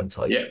the difference.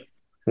 Yeah.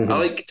 Mm-hmm. I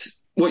liked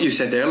what you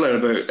said earlier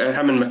about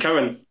him and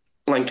McCowan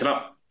linking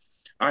up.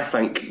 I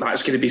think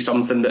that's going to be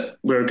something that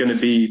we're going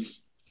to be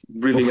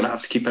really going to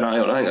have to keep an eye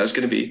on. I think that's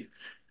going to be.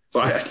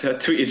 Well, I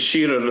tweeted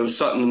Shearer and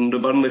Sutton, and the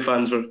Burnley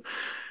fans were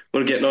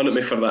getting on at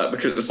me for that,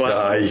 because it was like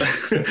I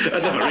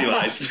never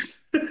realised.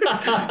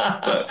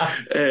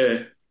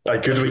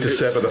 Good way to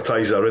sever the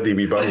ties already,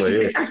 wee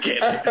Burnley.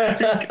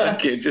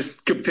 Okay,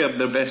 just comparing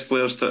their best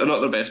players to not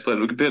their best players,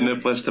 we're comparing their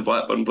players to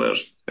Blackburn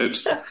players.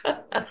 Oops.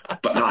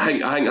 But no, I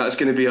think that's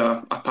going to be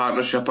a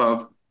partnership,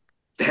 a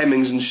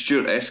Hemmings and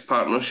Stewart-esque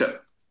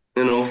partnership.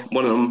 One of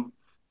them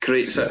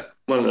creates it,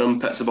 one of them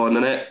puts the ball in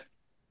the net.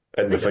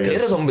 And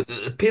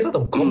the pair of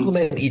them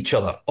complement each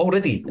other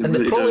already, and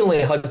they've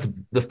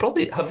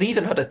probably have they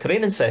even had a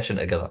training session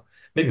together?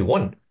 Maybe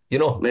one,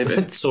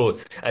 Maybe. So,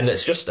 and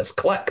it's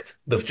clicked.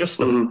 They've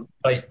just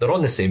right. They're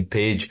on the same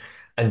page,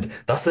 and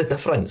that's the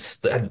difference.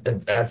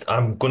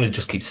 I'm going to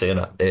just keep saying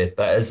it.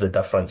 That is the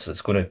difference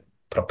that's going to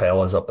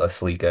propel us up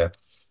this league.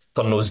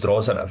 turn those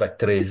draws into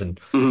victories and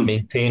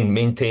maintain,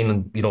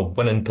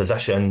 winning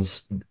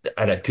positions.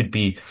 And it could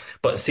be,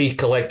 but see,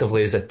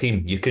 collectively as a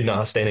team, you couldn't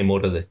ask any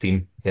more of the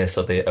team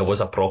yesterday. It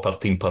was a proper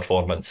team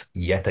performance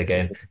yet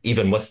again,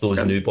 even with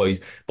those new boys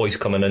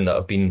coming in that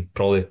have been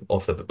probably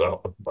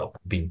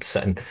been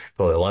sitting,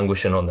 probably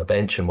languishing on the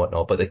bench and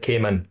whatnot. But they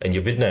came in, and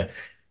you would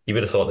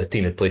have thought the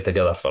team had played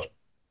together for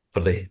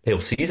the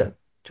whole season.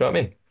 Do you know what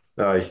I mean?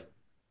 Aye.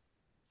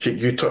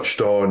 You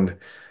touched on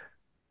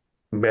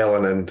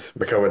Mellon and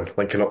McCowan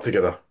linking up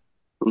together.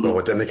 No,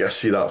 I didn't get to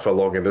see that for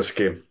long in this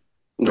game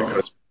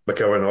because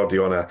McCowan already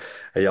on a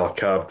yellow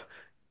card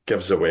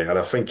gives away, and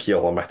I think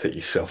you'll admit it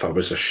yourself, it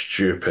was a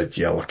stupid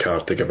yellow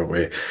card to give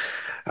away.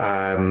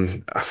 I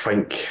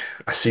think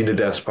I seen the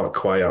Dens Park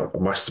Choir.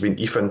 It must have been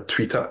Ethan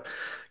tweet it,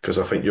 because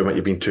I think you might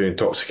have been too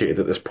intoxicated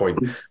at this point,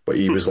 but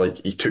he was like,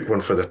 he took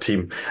one for the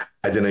team.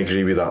 I didn't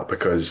agree with that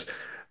because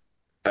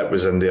it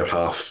was in their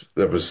half.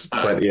 There was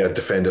plenty of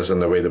defenders in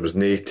the way. There was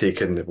no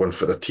taking one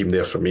for the team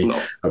there for me.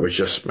 No. It was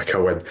just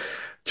McCowan,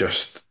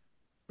 just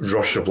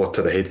rush of blood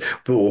to the head.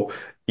 Though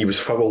he was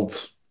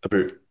fouled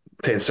about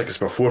 10 seconds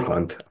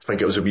beforehand. I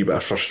think it was a wee bit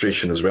of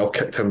frustration as well,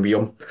 kicked him with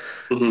him.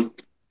 Mm-hmm.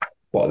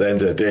 But at the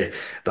end of the day,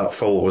 that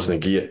foul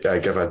wasn't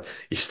given.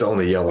 He's still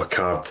in a yellow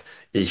card.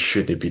 He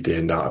shouldn't be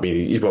doing that. I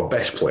mean, he's our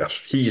best player.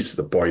 He's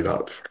the boy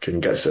that fucking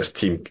gets this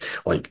team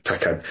like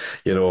ticking.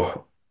 You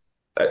know,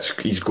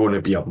 he's going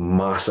to be a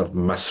massive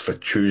miss for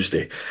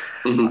Tuesday.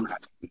 Mm-hmm.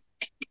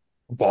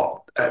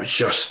 But it was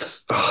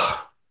just,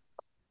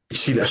 you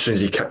see that as soon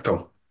as he kicked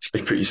him,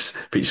 he put his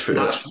foot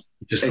out.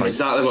 Just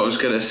exactly what I was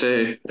going to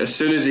say. As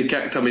soon as he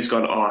kicked him, he's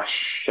gone, oh,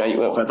 shite,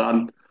 what have I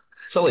done?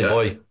 Silly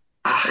boy.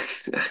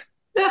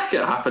 Yeah,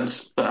 it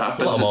happens. Let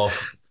him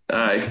off.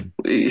 Aye,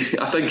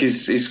 I think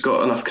he's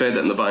got enough credit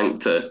in the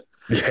bank to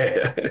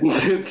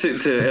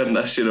earn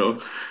this, you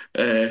know.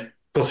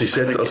 Plus, he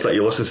said to us that he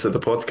listens to the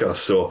podcast,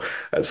 so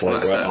it's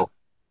like, well,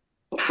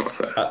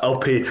 I'll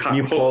pay.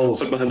 Me, Paul,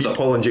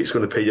 and Jake's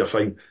going to pay your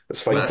fine.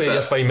 It's fine. We'll pay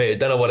your fine, mate.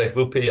 Don't worry.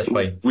 We'll pay your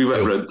fine. We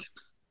went round.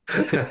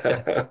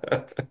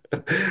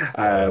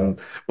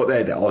 But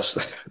then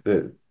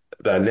the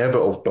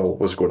inevitable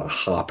was going to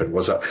happen.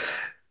 Was it?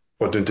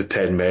 We're down to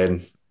 10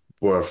 men.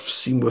 We've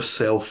seen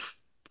ourselves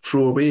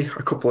throw away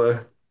a couple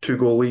of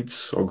 2-goal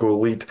leads or goal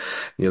lead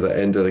near the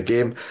end of the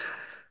game.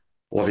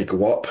 Livy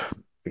go up,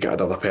 get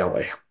another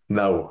penalty.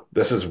 Now,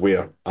 this is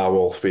where I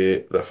will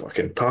fade the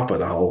fucking top of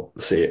the hill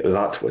say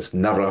that was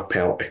never a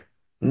penalty.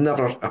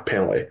 Never a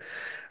penalty.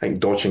 I think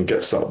Dodgson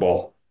gets that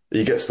ball.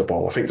 He gets the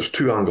ball. I think there's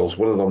two angles.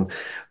 One of them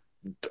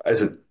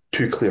isn't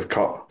too clear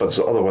cut, but there's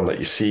the other one that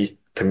you see,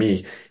 to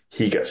me,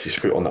 he gets his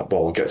foot on that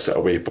ball and gets it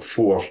away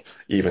before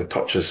he even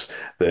touches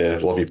the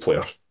Livy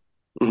player.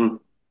 Mm-hmm.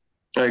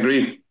 I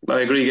agree.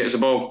 He gets the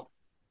ball,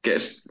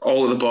 gets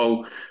all of the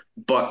ball,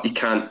 but you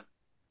can't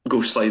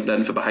go sliding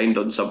in from behind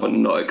on someone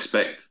and not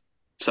expect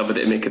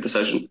somebody to make a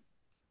decision.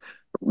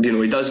 You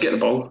know, he does get the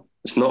ball.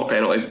 It's not a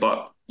penalty,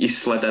 but he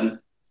slid in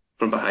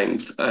from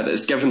behind, and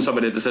it's given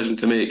somebody a decision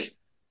to make.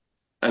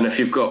 And if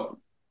you've got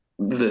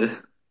the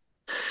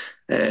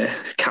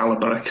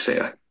calibre, I say,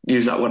 I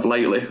use that word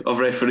lightly, of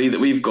referee that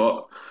we've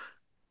got,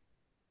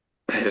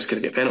 it's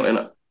going to be a penalty,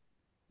 isn't it?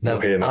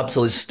 No,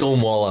 absolute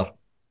stonewaller.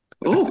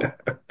 Oh,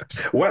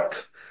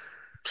 what?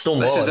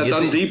 Stonewaller. This is a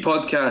Dundee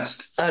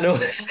podcast. I know.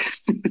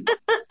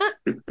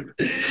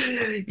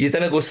 You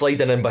didn't go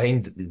sliding in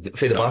behind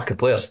for the back of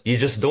players. You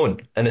just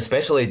don't. And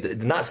especially,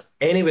 and that's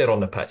anywhere on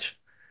the pitch,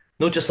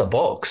 not just a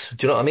box.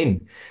 Do you know what I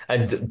mean?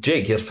 And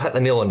Jake, you've hit the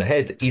nail on the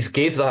head. He's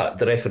gave the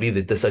referee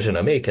the decision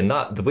to make, and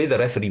that the way the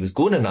referee was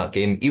going in that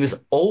game, he was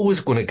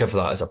always going to give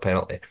that as a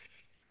penalty.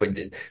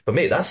 But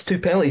mate, that's 2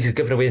 penalties he's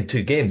given away in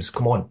 2 games.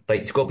 Come on, right?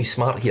 He's got to be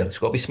smart here. He's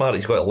got to be smart.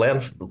 He's got to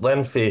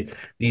learn for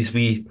these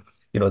wee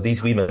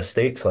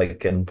mistakes.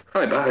 And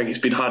I think he's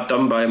been hard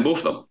done by in both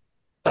of them.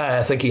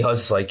 I think he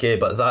has,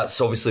 but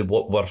that's obviously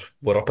what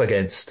we're up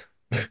against.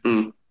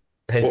 Mm.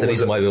 Hence the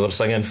reason why we were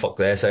singing "Fuck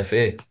the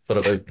SFA" for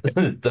about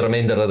the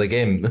remainder of the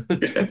game.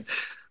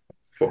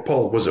 But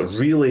Paul, was it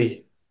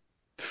really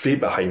fade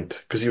behind?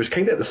 Because he was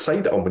kind of at the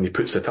side of him when he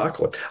puts the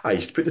tackle in. I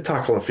used to put the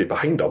tackle in fade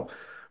behind him.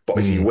 But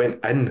as he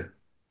went in,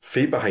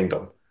 fade behind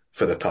him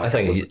for the tackle. I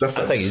think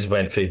he's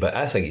went fade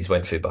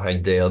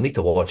behind. I'll need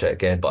to watch it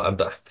again, but I'm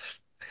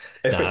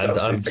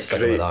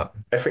sticking with that.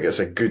 I think it's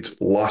a good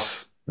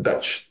last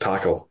ditch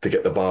tackle to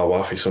get the ball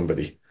off of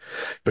somebody,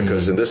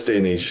 because in this day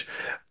and age,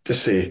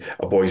 just say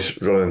a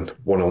boy's running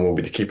one-on-one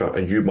with the keeper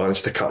and you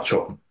manage to catch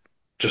up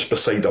just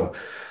beside him.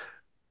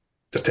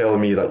 They're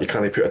telling me that you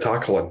can't put a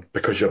tackle in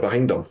because you're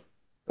behind him.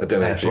 I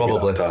didn't agree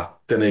with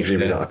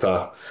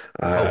that.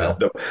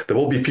 There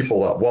will be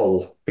people that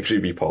will agree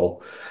with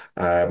Paul.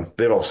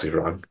 They're obviously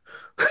wrong.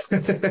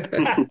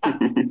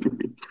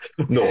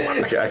 No,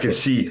 I can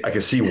see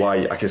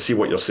why. I can see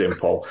what you're saying,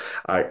 Paul.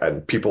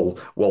 And people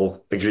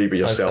will agree with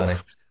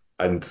yourself.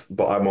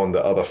 But I'm on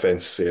the other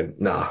fence saying,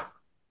 nah,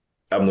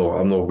 I'm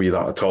not with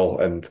that at all.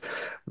 And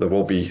there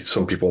will be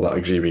some people that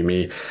agree with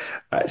me.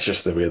 It's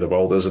just the way of the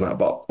world, isn't it?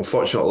 But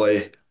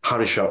unfortunately,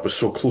 Harry Sharp was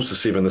so close to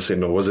saving this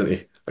end, though, wasn't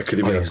he? It could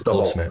have been a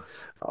double. Close, mate.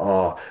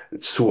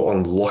 It's so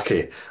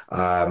unlucky.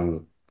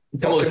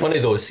 It was funny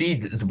though.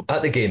 See,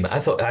 at the game, I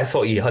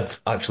thought he had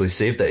actually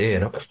saved it,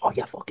 and I was, oh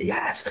yeah, fucking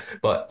yes.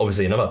 But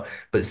obviously never.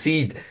 But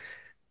see,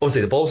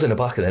 obviously the ball's in the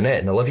back of the net,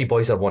 and the Livy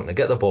boys are wanting to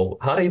get the ball.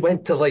 Harry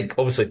went to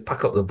obviously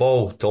pick up the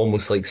ball to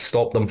almost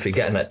stop them from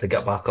getting it to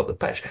get back up the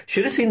pitch.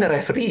 Should have seen the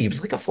referee. He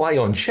was like a fly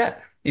on shit.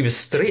 He was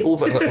straight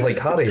over Harry,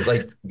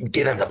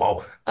 get him the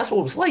ball. That's what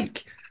it was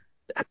like.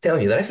 I'm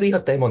telling you, the referee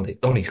had them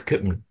on his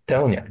coupon.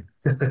 Telling you.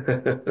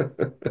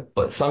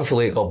 But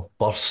thankfully it got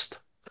burst.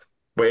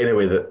 But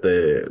anyway,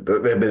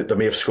 they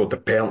may have scored the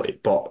penalty,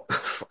 but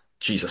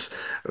Jesus,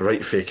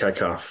 right fake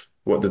kick off.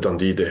 What did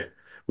Dundee do?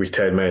 With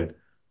 10 men,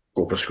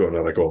 go for score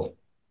another goal.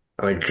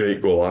 And a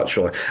great goal,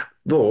 actually.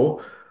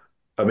 Though,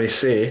 I may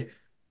say,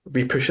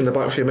 be pushing the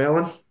back for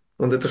Mellon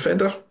on the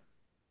defender.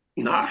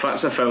 Nah, if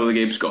that's a foul, the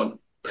game's gone.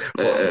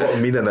 What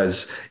I'm meaning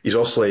is, he's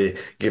obviously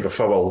gave a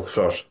foul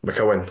for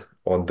McCowan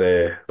on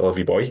the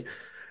Livy boy.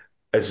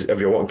 If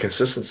you're wanting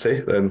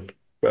consistency, then,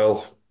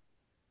 well...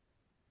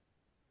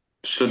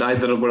 So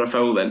neither of them were a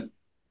foul then?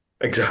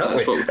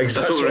 Exactly. That's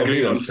what we're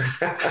agreeing on.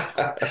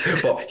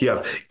 But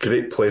yeah,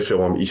 great play from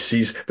him. He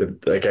sees,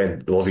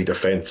 the Livy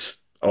defence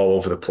all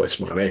over the place,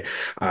 man.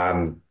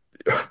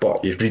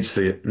 But he reads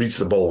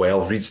the ball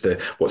well, reads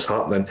what's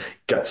happening,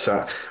 gets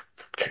it,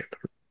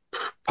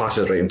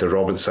 passes right into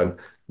Robinson,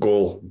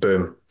 goal,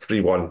 boom,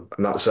 3-1,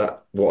 and that's it.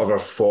 Whatever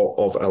thought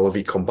of a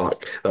Livy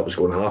comeback that was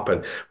going to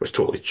happen was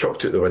totally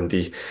chucked out the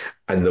window,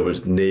 and there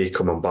was nae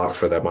coming back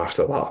for them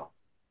after that.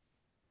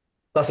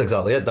 That's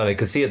exactly it, Danny.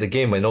 Because see, at the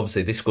game when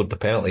obviously they scored the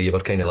penalty, you were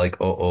kind of like,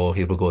 oh,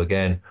 here we go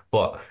again.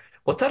 But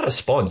what a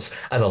response!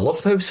 And I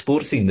loved how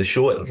Sportscene they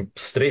show it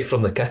straight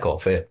from the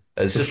kickoff.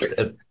 It's just,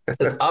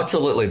 it's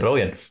absolutely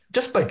brilliant.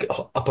 Just big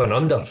up and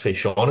under for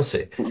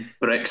Shaughnessy.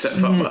 Brexit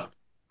football.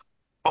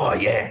 Oh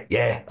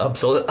yeah,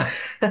 absolutely.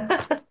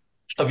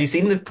 Have you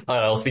seen the?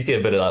 I'll speak to you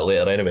about that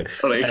later anyway.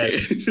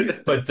 Right.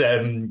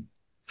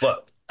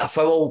 But a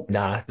foul,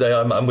 nah.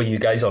 I'm with you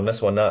guys on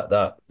this one.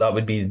 That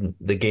would be,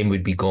 the game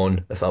would be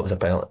gone if that was a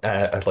penalty,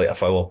 a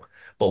foul.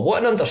 But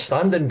what an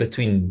understanding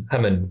between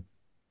him and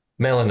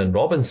Mellon and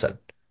Robinson.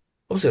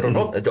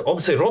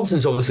 Obviously,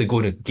 Robinson's obviously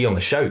going to give him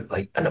a shout,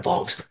 in the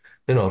box,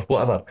 or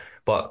whatever.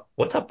 But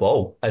what a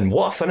ball, and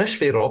what a finish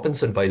for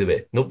Robinson, by the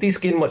way. Nobody's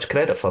getting much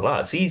credit for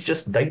that. See, he's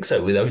just dinks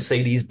it with the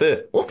outside his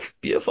boot. Oh,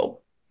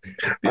 beautiful.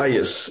 Aye,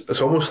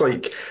 it's almost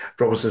like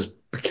Robinson's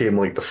became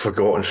like the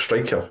forgotten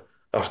striker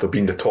after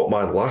being the top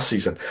man last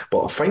season.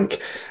 But I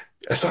think,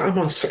 is that him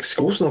on 6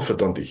 goals now for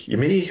Dundee? He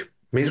may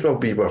as well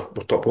be our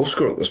top goal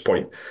scorer at this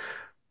point.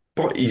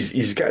 But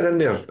he's getting in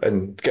there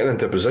and getting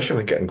into position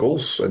and getting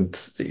goals. And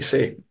you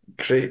say,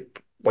 great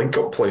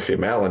link-up play for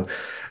Mellon.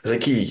 It's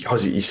like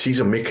he sees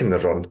him making the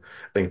run,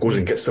 then goes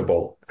and gets the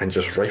ball and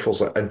just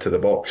rifles it into the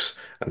box.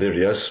 And there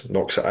he is,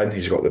 knocks it in.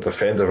 He's got the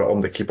defender at him,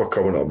 the keeper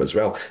coming at him as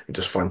well. And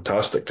just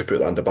fantastic to put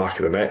that in the back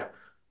of the net.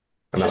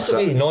 And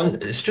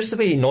it's just the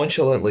way he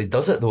nonchalantly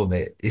does it, though,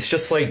 mate. It's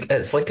just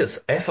it's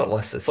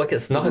effortless. It's like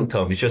it's nothing to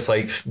him. He's just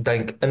like,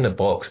 dink, in the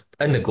box,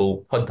 in the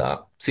goal, had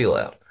that, see you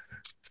later.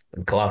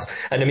 In class.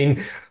 And I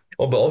mean,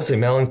 but obviously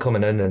Mellon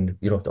coming in and,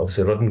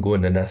 obviously Rudden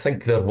going, and I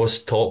think there was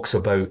talks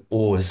about,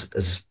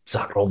 is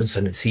Zach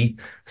Robinson, is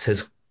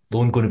his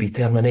loan going to be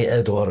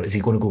terminated, or is he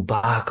going to go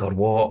back, or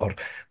what?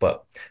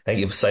 But I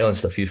think you've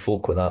silenced a few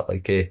folk with that,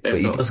 but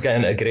he does get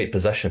into great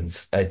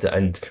positions,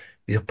 and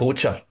he's a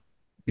poacher.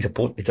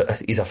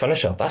 He's a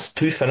finisher. That's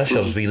 2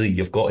 finishers really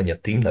you've got in your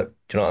team now. Do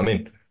you know what I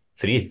mean?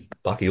 3,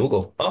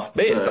 Bakayoko. Oh,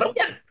 mate,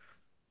 brilliant.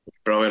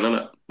 Brilliant, isn't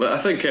it? But I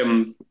think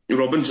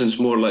Robinson's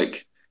more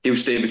like he'll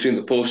stay between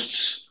the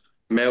posts.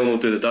 Mellon will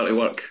do the dirty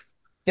work.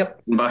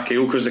 Yep. And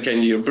Bakayoko's the kind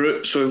of your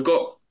brute. So we've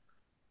got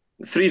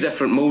 3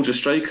 different moulds of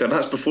striker, and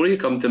that's before you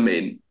come to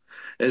Maine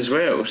as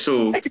well.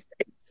 So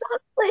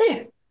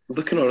exactly.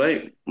 Looking all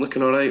right.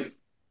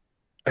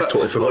 I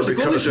totally forgot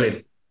about Curtis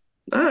Main.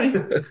 Aye.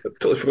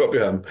 Totally forgot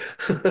about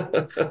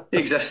him. He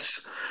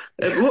exists.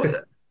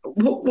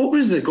 What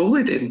was the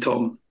goalie doing,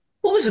 Tom?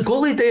 What was the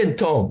goalie doing,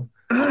 Tom?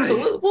 Aye.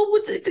 So, what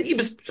was it? He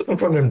was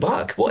running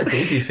back. What a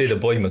debut for the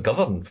boy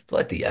McGovern.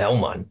 Bloody hell,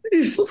 man.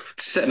 He's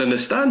sitting in the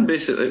stand,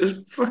 basically. It was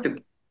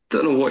fucking...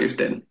 Don't know what he was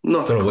doing.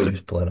 Don't know what he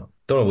was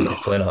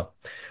playing at.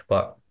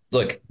 But,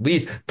 look,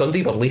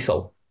 Dundee were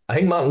lethal. I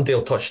think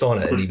Martindale touched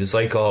on it, and he was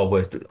like,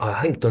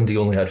 I think Dundee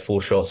only had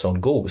 4 shots on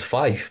goal. It was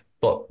 5.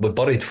 But we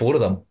buried 4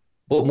 of them.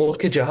 What more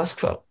could you ask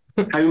for?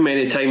 How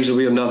many times are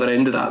we on the other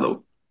end of that,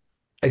 though?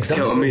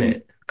 Exactly. You know what I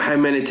mean? How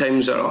many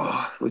times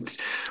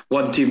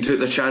one team took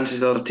their chances,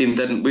 the other team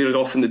didn't? We were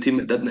often the team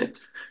that didn't.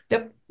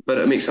 Yep. But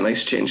it makes a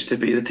nice change to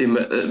be the team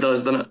that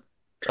does, doesn't it?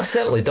 It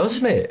certainly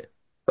does, mate.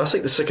 That's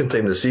like the second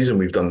time this season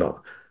we've done that.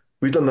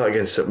 We've done that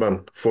against St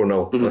Mirren,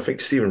 4-0. And I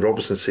think Stephen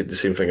Robinson said the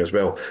same thing as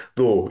well,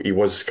 though he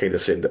was kind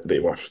of saying that they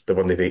weren't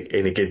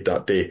any good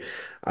that day,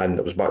 and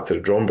it was back to the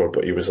drawing board.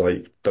 But he was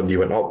like, Dundee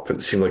went up, and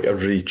it seemed like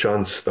every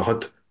chance they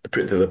had to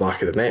put it to the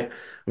back of the net, and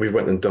we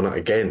went and done it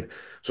again.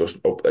 So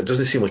it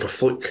doesn't seem like a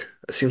fluke.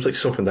 It seems like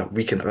something that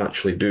we can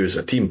actually do as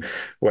a team,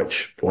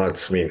 which,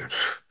 lads, I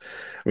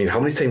mean, how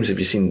many times have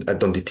you seen a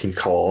Dundee team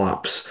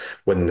collapse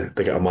when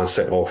they get a man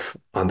sent off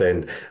and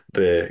then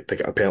they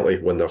get a penalty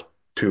when they're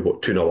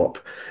 2-0 up?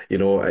 You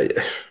know,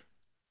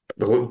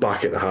 we look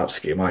back at the Hearts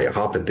game, it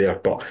happened there,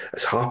 but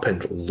it's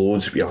happened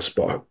loads with us.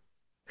 But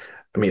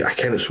I mean, I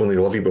ken it's only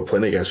Livy we're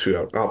playing against who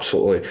are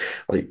absolutely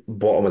like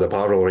bottom of the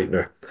barrel right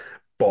now.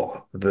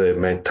 But the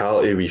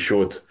mentality we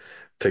showed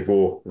to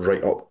go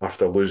right up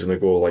after losing a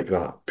goal like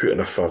that, put in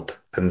a third,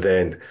 and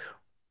then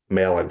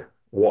Mellon,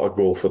 what a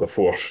goal for the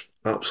Force.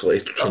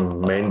 Absolutely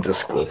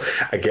tremendous goal.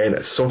 Again,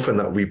 it's something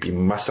that we've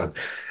been missing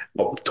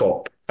up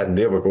top. And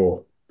there we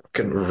go.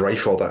 Fucking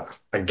rifled it.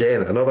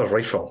 Again, another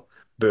rifle.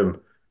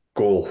 Boom.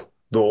 Goal.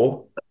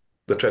 Though,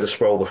 they tried to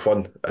spoil the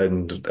fun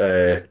and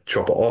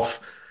chop it off.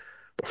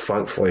 But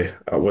thankfully,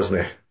 it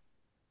wasn't.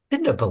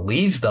 Couldn't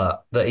believe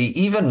that he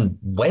even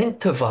went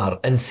to VAR.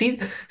 And see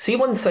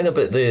one thing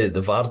about the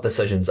VAR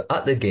decisions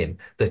at the game,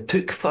 they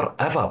took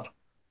forever.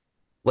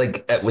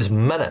 Like, it was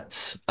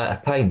minutes at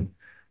a time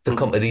to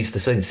come to these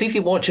decisions. See if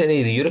you watch any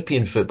of the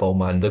European football,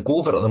 man, they go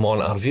over at the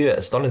monitor, view it,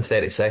 it's done in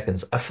 30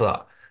 seconds, if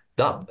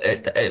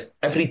that.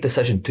 Every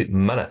decision took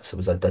minutes. It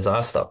was a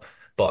disaster.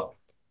 But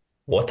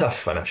what a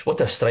finish, what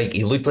a strike.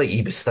 He looked like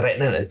he was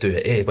threatening to do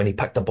it, eh? When he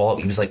picked the ball up,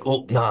 he was like,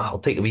 oh, nah, I'll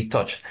take a wee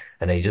touch.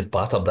 And then he just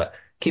battered it.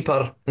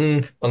 Keeper,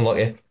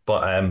 unlucky.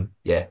 But,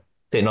 yeah,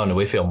 taking on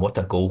away from him. What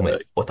a goal,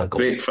 mate. What a goal.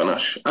 Great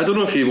finish. I don't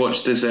know if you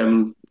watched his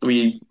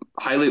wee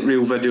highlight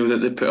reel video that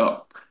they put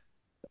up,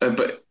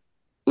 but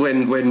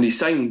when he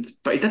signed,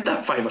 but he did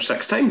that 5 or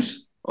 6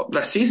 times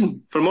this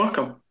season for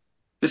Morecambe.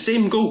 The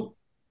same goal.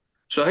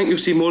 So I think you'll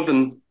see more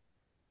than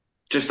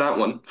just that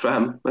one for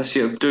him this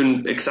year,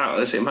 doing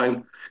exactly the same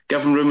thing.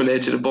 Give him room on the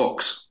edge of the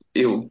box,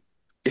 he'll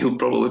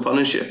probably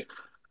punish you.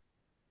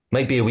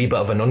 Might be a wee bit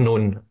of an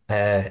unknown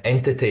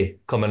entity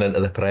coming into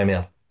the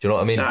Premier. Do you know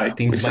what I mean? Aye,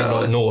 Teams exactly.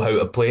 might not know how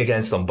to play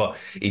against him, but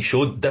he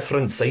showed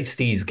different sides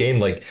to his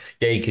game. Like,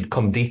 yeah, he could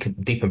come deep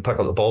and pick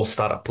up the ball,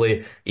 start a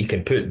play. He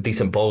can put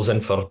decent balls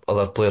in for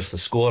other players to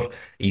score.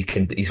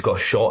 He's got a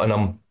shot in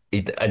him.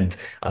 And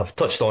I've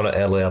touched on it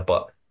earlier,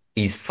 but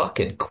his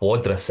fucking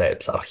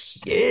quadriceps are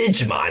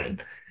huge,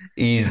 man.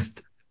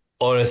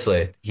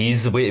 Honestly,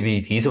 he's a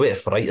way to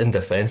frighten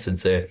defence and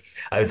say,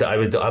 I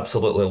would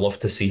absolutely love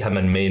to see him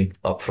and Main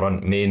up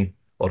front, Main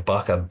or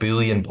back a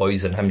billion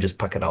boys and him just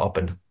picking it up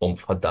and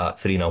had that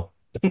 3-0.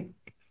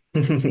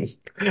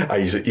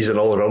 He's an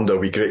all-rounder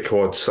with great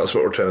quads, that's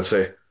what we're trying to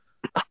say.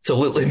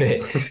 Absolutely,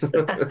 mate.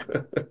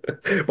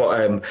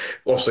 But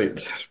obviously,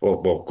 we'll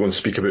go and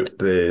speak about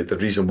the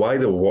reason why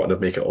they were wanting to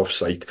make it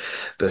offside,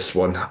 this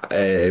one.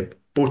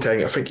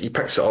 Boateng, I think he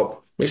picks it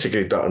up, makes a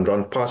great dart and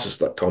run, passes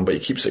that Tom, but he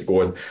keeps it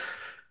going.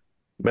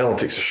 Mellon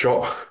takes a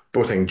shot,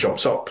 Boateng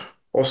jumps up.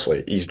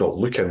 Obviously, he's not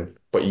looking,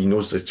 but he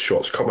knows the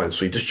shot's coming,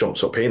 so he just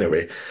jumps up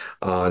anyway.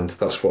 And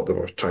that's what they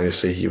were trying to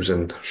say. He was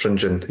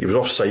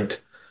offside.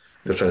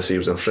 They're trying to say he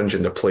was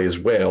infringing the play as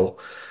well.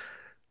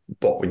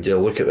 But when you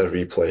look at the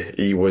replay,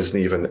 he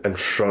wasn't even in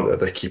front of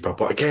the keeper.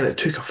 But again, it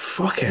took a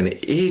fucking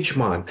age,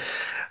 man.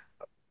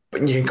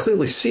 But you can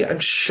clearly see it. I'm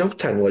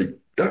shouting, like,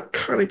 that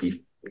can't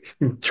be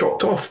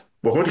chopped off.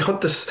 We've already had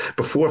this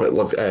before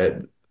up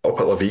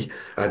at Livy,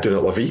 doing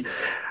at Livy.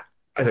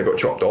 And it got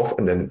chopped off,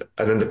 and then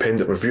an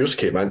independent reviewers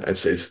came in and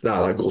says,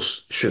 nah, that goal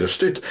should have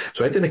stood.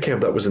 So I didn't care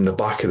if that was in the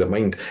back of the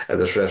mind of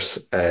this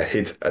ref's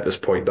head at this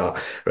point,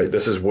 that, right,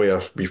 this is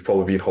where we've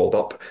probably been hauled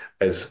up,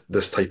 is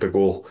this type of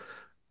goal.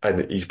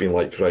 And he's been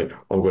like, right,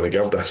 I'm going to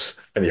give this.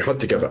 And he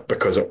had to give it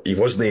because he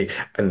wasn't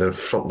in the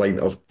front line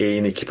of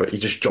any keeper. He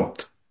just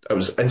jumped. It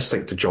was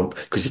instinct to jump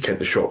because he knew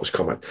the shot was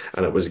coming,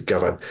 and it was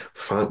given.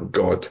 Thank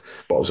God.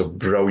 But it was a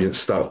brilliant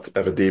start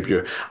of a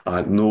debut.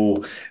 And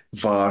no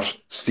VAR,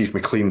 Steve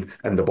McLean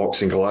in the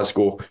box in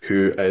Glasgow,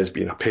 who has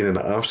been a pain in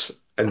the arse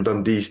in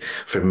Dundee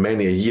for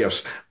many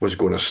years, was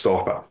going to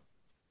stop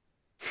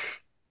it.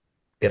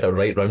 Get it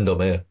right round him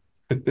there.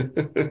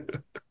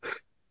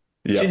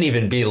 Yeah. Shouldn't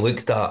even be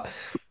looked at.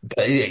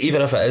 But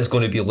even if it is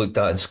going to be looked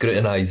at and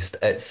scrutinised,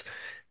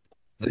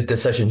 the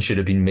decision should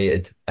have been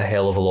made a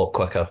hell of a lot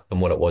quicker than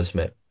what it was,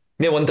 mate.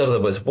 No wonder there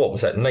was,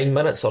 9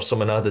 minutes or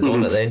something added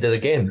on at the end of the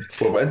game.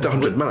 Well, we're into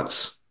 100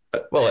 minutes.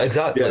 Well,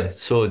 exactly. Yeah.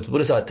 So what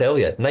does that tell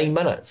you? 9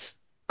 minutes?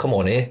 Come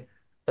on, eh?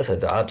 That's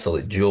an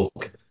absolute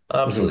joke.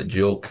 Absolute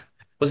joke.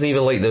 Wasn't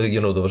even like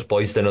there was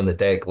boys down on the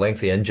deck,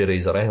 lengthy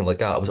injuries or anything like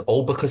that. It was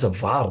all because of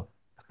VAR.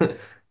 9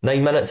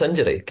 minutes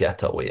injury?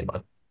 Get away,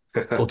 man.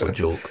 Total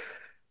joke.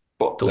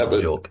 But Total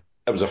joke.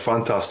 It was a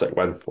fantastic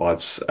win,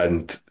 lads,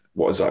 and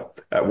what is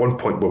that? At one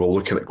point we were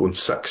looking at going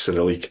 6 in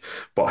the league,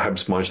 but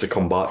Hibs managed to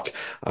come back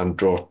and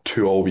draw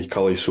 2-2 with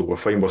Cully, so we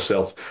find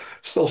ourselves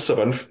still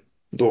 7th,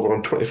 though we're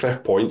on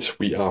 25 points.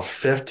 We are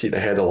 13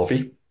 ahead of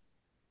Livy.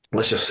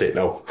 Let's just say it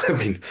now. I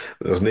mean,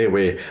 there's no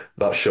way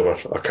that Shiver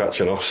are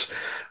catching us.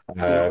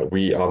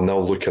 We are now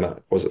looking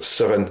at,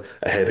 7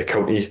 ahead of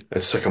County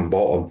and second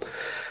bottom.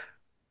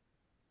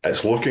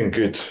 It's looking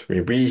good. I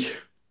mean, we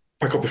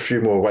pick up a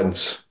few more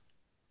wins.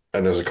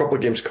 And there's a couple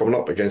of games coming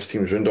up against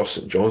teams Rundle,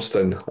 St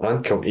Johnstone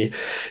and County.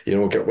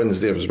 Get wins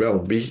there as well.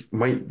 We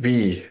might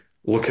be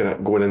looking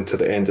at going into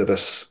the end of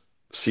this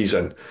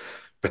season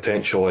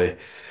potentially.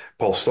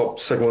 Paul, stop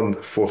signaling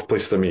fourth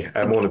place to me.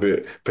 I'm on about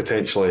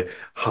potentially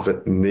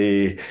having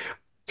no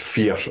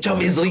fear.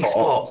 Champions League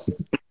spot.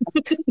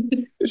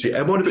 See,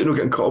 I'm on about not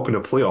getting caught up in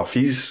a playoff.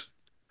 He's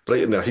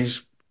right in there.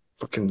 He's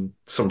fucking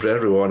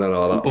sombrero on and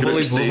all that.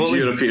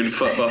 European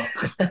football.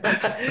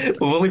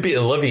 We've only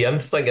beaten Livy. I'm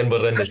thinking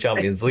we're in the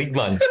Champions League,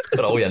 man.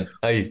 Brilliant.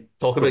 Aye,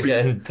 talk about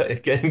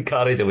getting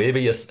carried away by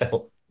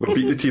yourself. We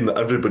beat the team that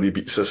everybody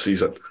beats this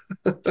season.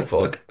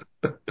 Fuck.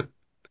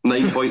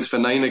 9 points for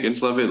 9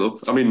 against Livy, though.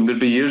 I mean, there'd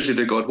be years you'd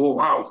have gone, oh,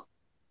 wow.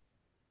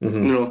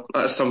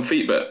 That's some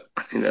feat, but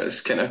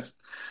it's kind of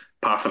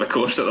par for the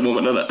course at the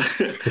moment, isn't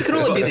it? It can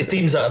only be the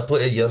teams that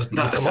you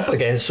come up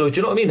against. So do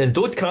you know what I mean? And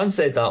Dode Cran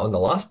said that on the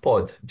last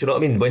pod. Do you know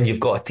what I mean? When you've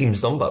got a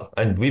team's number,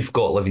 and we've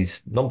got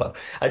Livy's number.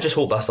 I just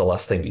hope that's the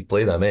last time we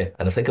play them, And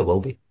I think it will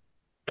be.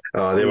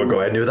 There we go.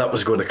 I knew that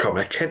was going to come.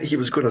 I can't think he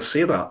was going to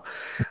say that.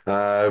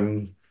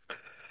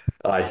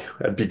 Aye,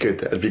 it'd be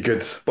good. It'd be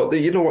good. But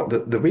you know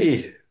what? The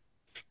way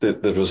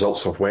the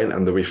results have went,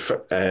 and the way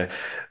the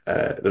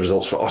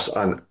results for us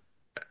and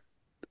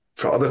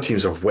for other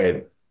teams have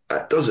went,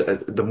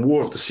 the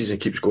more of the season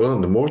keeps going on,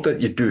 the more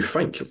that you do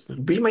think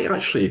we might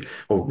actually,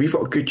 we've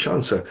got a good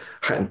chance of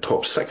hitting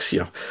top 6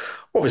 here.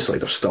 Obviously,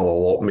 there's still a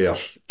lot more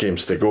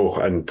games to go,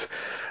 and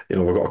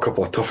we've got a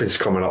couple of toughies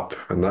coming up,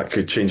 and that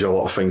could change a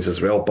lot of things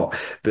as well. But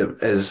there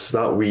is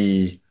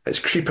it's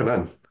creeping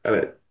in,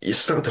 and you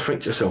start to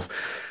think to yourself,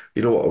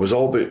 it was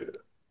all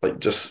about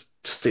just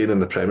staying in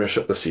the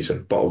Premiership this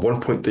season. But at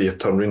one point, do you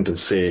turn around and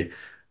say,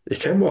 you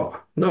can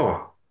what?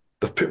 No,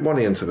 they've put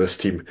money into this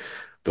team.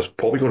 There's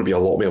probably going to be a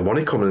lot more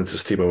money coming into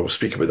this team, and we'll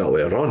speak about that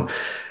later on.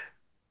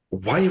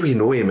 Why are we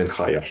not aiming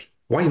higher?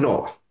 Why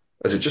not?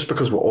 Is it just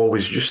because we're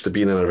always used to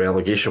being in a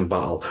relegation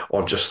battle,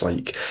 or just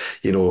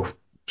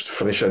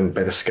finishing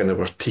by the skin of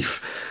our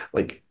teeth,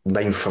 like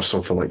 9th or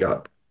something like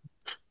that?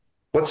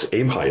 Let's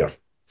aim higher.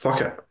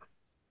 Fuck it.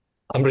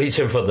 I'm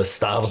reaching for the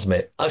stars,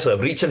 mate. Actually,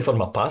 I'm reaching for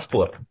my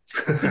passport.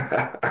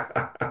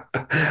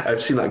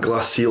 I've seen that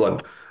glass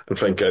ceiling and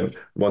thinking,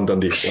 one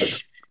Dundee,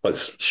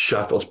 let's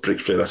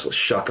break through this, let's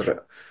shatter it.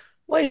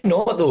 Why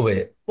not, though,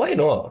 mate? Why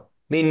not?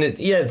 I mean, I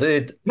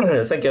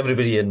think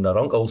everybody and their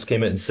uncles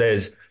came out and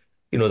says,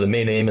 the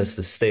main aim is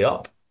to stay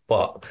up.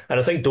 And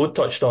I think Dode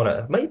touched on it.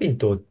 It might have been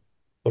Dode.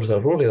 Or was it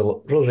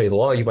Rory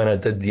Loy when I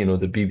did, the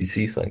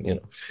BBC thing,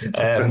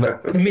 I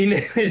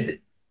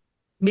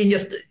mean,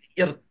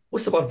 you're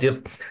what's the word? Your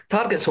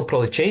targets will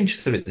probably change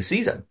throughout the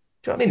season.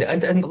 Do you know what I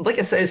mean? And like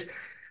I says,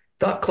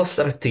 that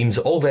cluster of teams,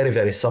 all very,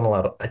 very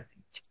similar.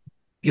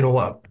 You know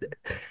what?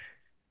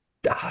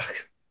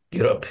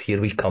 Europe,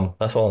 here we come.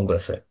 That's all I'm going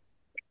to say.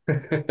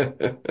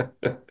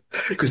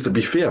 Because to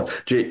be fair,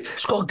 Jake,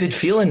 it's got a good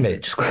feeling,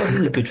 mate. Just got a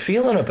really good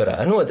feeling about it.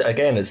 I know,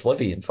 again, it's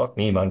Livy and fuck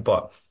me, man,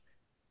 but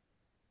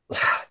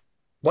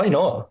why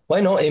not? Why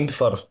not aim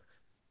for,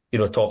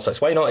 top 6?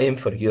 Why not aim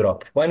for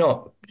Europe? Why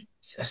not?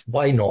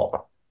 Why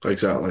not?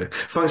 Exactly.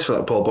 Thanks for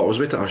that, Paul. But I was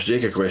waiting to ask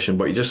Jake a question,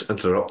 but you just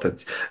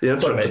interrupted. You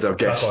interrupted our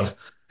guest.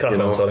 Crack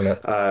on, sorry,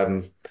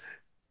 mate.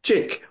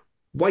 Jake,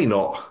 why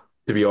not?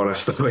 To be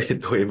honest, I'm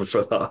aiming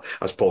for that,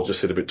 as Paul just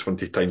said about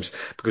 20 times.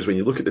 Because when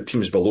you look at the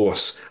teams below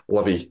us,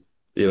 Livy,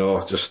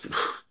 just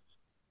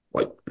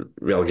like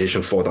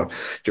relegation fodder.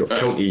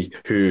 County,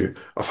 who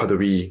have had a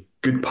wee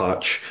good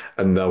patch,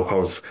 and now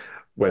have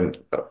went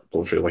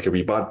through like a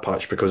wee bad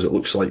patch because it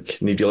looks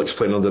like Needy likes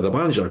playing under the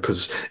manager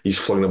because he's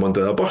flung them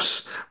under the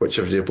bus, which,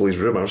 if you believe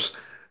rumours,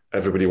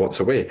 everybody wants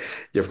away.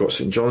 You've got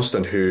St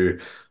Johnstone, who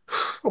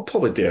will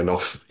probably do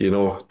enough,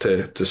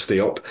 to stay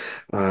up.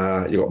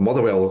 You've got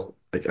Motherwell,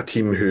 like a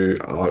team who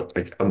are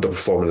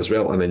underperforming as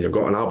well, and then you've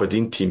got an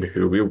Aberdeen team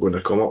who we're going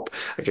to come up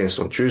against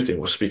on Tuesday,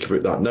 and we'll speak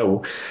about that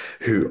now,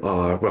 who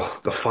are,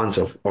 the fans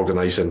are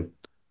organising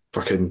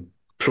fucking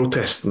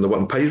protests and the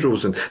wanting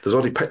pyros, and there's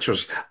already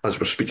pictures as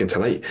we're speaking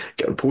tonight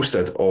getting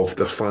posted of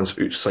the fans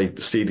outside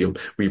the stadium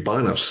with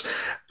banners.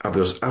 If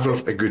there's ever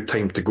a good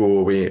time to go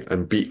away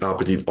and beat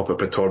Aberdeen up at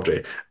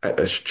Pittodrie, it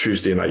is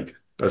Tuesday night,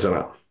 isn't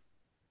it?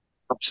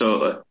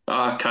 Absolutely.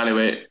 I can't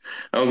wait.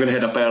 I'm going to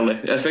head up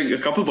early. I think a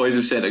couple of boys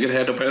have said I'm going to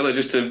head up early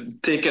just to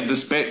take in the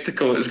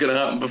spectacle that's going to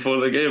happen before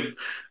the game.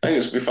 I think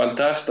it's going to be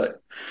fantastic.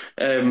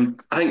 I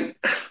think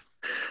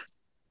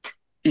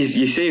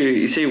you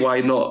say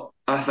why not?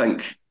 I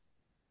think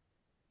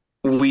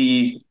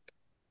we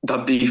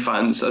Dundee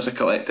fans as a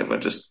collective are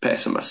just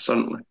pessimists,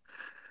 aren't we?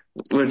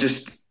 We're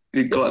just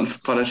glutton for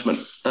punishment.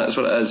 That's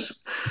what it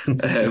is.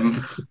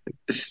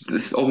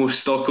 It's almost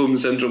Stockholm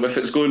syndrome. If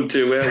it's going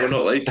too well, we're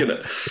not liking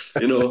it.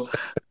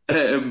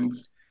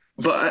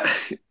 But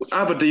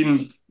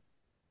Aberdeen,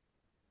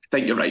 I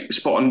think you're right,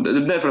 spot on.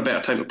 There's never a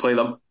better time to play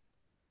them.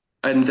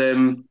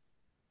 And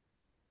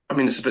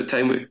it's about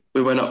time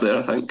we went up there,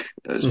 I think.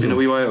 It's been a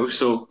wee while,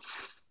 so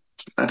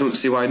I don't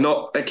see why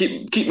not.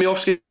 Keep me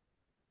off screen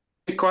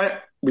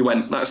quiet, we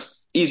win.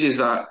 That's easy as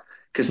that,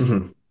 because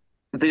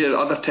the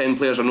other 10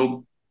 players are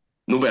no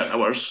better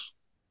than ours.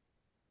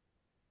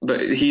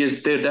 but he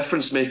is their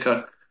difference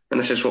maker, and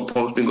this is what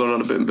Paul's been going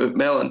on about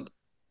Mellon.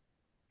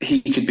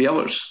 He could be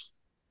ours,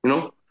 you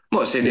know. I'm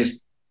not saying he's,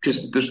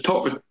 because there's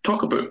talk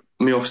about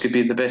Miovski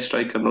being the best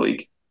striker in the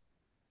league,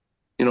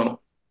 you know.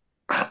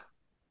 A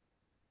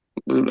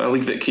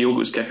league that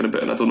Kyogo's kicking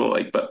about, and I don't know,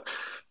 like, but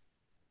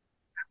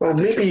well,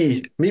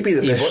 maybe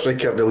the best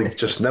striker in the league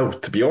just now,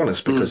 to be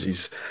honest,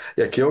 because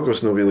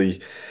Kyogo's not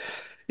really.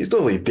 He's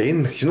not really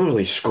doing. He's not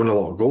really scoring a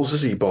lot of goals,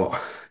 is he?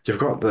 But you've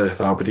got the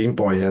Aberdeen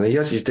boy, and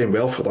he's doing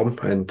well for them,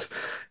 and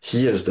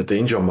he is the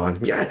danger man.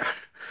 Yeah,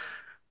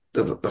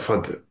 they've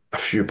had a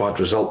few bad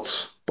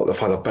results, but they've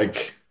had a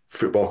big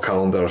football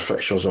calendar of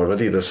fixtures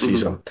already this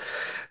season.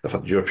 They've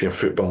had European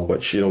football,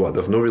 which, you know what,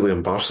 they've not really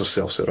embarrassed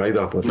themselves there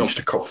either. They've reached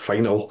a cup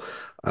final.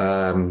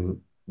 Are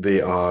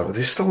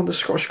they still in the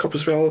Scottish Cup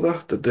as well?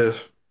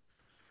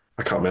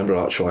 I can't remember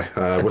actually.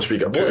 Once we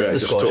get what is the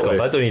Scottish Cup?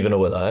 I don't even know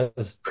what that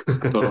is.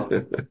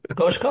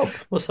 Scottish Cup?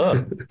 What's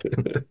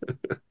that?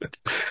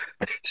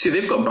 See,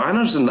 they've got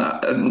banners and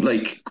that, and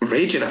like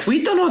raging. If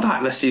we'd done all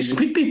that this season,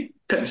 we'd be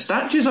putting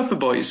statues up of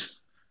boys.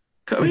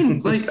 I mean,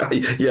 like,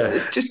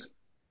 yeah, just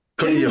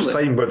 20 years'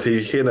 time, but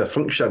he had a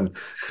function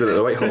down at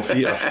the Whitehall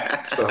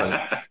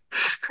Theatre.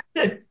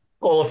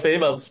 Hall of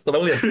Famers,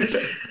 brilliant.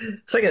 The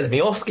thing is,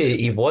 Miovski,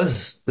 he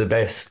was the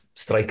best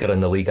striker in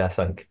the league, I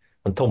think,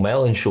 until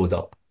Mellon showed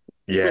up.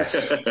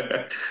 Yes.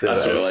 That's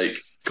what I like.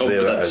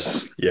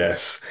 Confidence.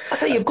 Yes. I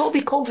say, you've got to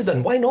be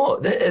confident. Why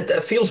not?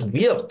 It feels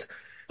weird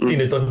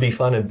being a Dundee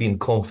fan and being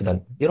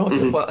confident. You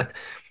know, but,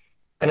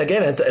 and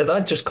again,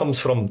 that just comes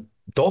from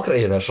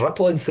Docherty, and it's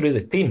rippling through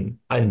the team.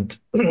 And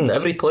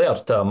every player,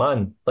 to a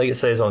man, like it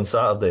says on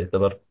Saturday, they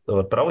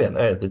were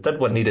brilliant. They did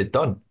what needed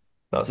done.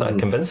 That's that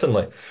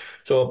convincingly.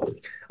 So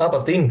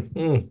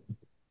Aberdeen,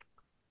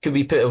 could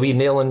we put a wee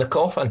nail in the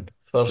coffin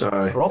for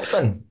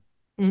Robson?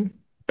 When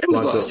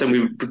was the last time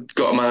we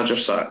got a manager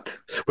sacked?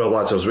 Well,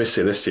 lads, I was going to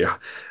say this year,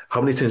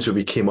 how many times have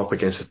we came up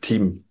against a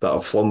team that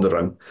are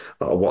floundering,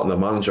 that are wanting the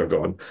manager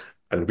gone,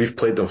 and we've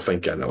played them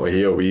thinking, oh,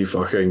 here we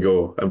fucking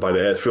go. And by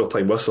the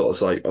full-time whistle,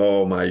 it's like,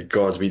 oh my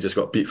God, we just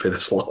got beat for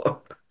this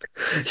lot.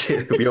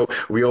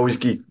 we always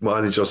give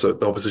managers, the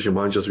opposition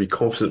managers, we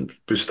confidence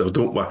booster,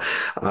 don't we?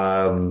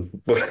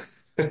 But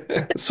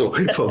so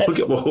if I don't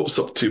get my hopes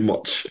up too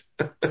much.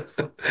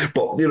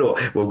 But, you know,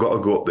 we've got to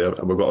go up there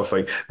and we've got to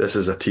think this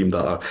is a team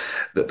that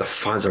the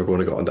fans are going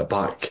to get on the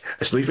back.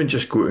 It's not even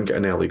just go out and get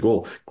an early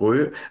goal.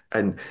 Go out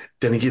and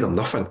didn't give them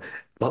nothing.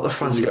 Let the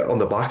fans get on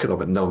the back of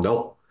them at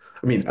 0-0.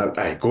 I mean, go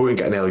out and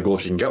get an early goal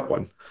if you can get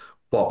one.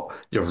 But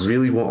you're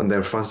really wanting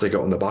them fans to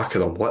get on the back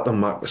of them, let them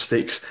make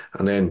mistakes,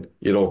 and then,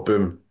 you know,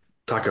 boom,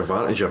 take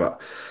advantage of it.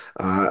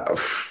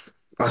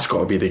 That's got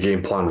to be the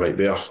game plan right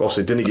there.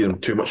 Obviously, didn't give them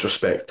too much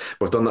respect.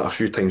 We've done that a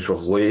few times.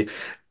 We've lay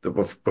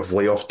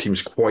off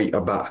teams quite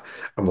a bit,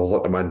 and we'll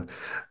let them in.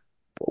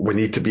 We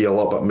need to be a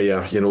little bit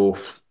more, you know, a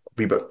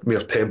wee bit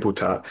more tempo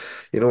to it.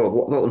 You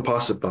know, nothing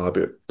passive about,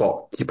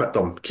 but keep at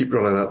them, keep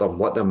running at them,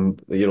 let them,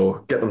 you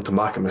know, get them to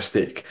make a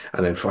mistake,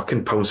 and then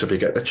fucking pounce if you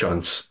get the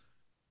chance.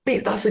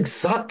 Mate, that's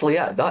exactly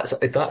it.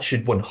 That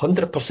should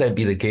 100%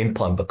 be the game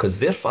plan, because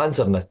their fans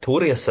are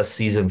notorious this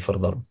season for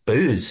their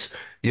boos.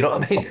 You know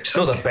what I mean?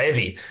 No, their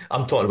bevy.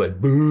 I'm talking about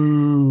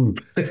boo.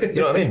 You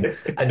know what I mean?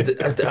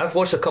 And I've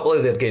watched a couple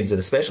of their games, and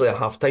especially at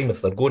half time,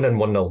 if they're going in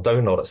 1-0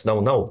 down or it's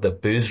 0-0, the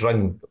boos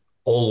ring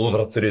all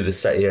over through the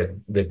city,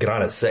 the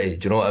Granite City.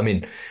 Do you know what I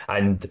mean?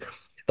 And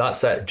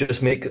that's it.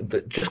 Just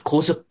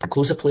close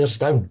the players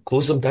down.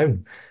 Close them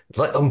down.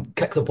 Let them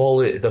kick the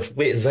ball out. They're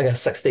waiting to zing a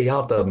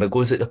 60-yarder and it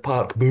goes out the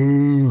park.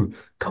 Boo!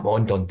 Come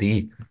on,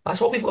 Dundee. That's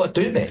what we've got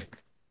to do, mate.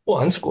 Oh,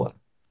 and score.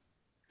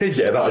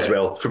 Yeah, that as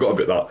well. Forgot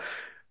about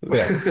that.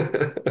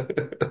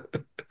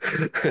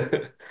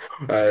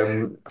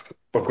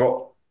 We've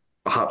got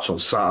Hearts on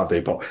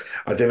Saturday, but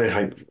I don't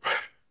think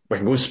we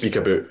can go and speak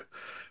about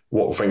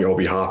what we think will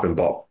be happening,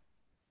 but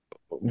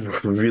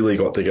we've really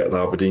got to get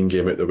the Aberdeen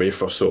game out the way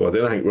first, so I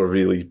don't think we'll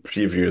really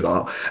preview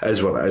that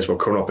as what it is. We're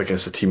coming up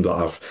against a team that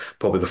have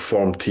probably the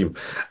form team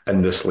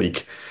in this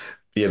league.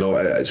 You know,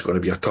 it's going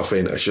to be a tough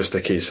end. It's just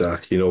a case of,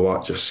 you know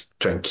what, just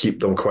try and keep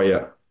them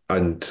quiet,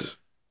 and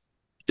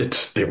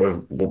it's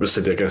what we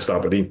said against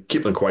Aberdeen,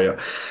 keep them quiet,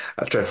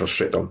 try and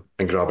frustrate them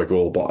and grab a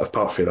goal. But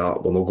apart from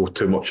that, we'll not go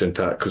too much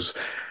into it because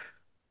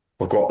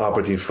we've got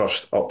Aberdeen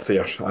first up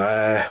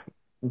there.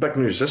 Big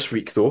news this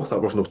week, though, that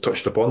we've not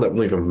touched upon, that we've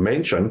not even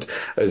mentioned,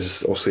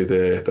 is obviously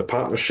the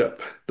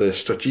partnership, the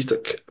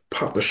strategic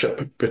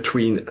partnership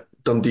between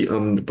Dundee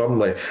and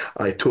Burnley.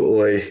 I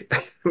totally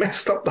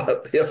messed up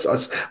that there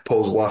as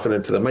Paul's laughing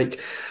into the mic.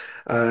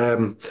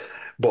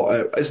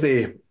 But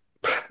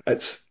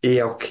it's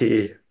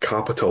ALK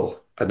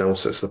Capital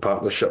announces the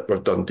partnership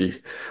with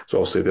Dundee. So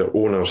obviously they're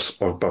owners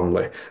of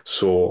Burnley.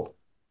 So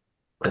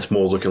it's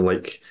more looking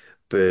like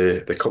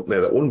the company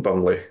that own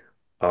Burnley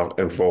are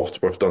involved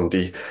with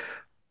Dundee.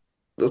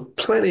 There's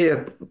plenty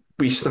of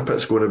wee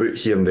snippets going about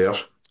here and there,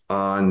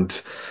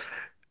 and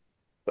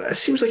it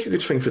seems like a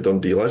good thing for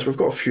Dundee, lads. We've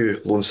got a few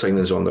loan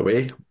signings on the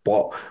way,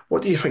 but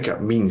what do you think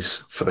it means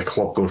for the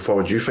club going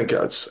forward? Do you think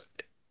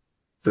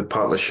the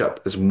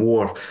partnership is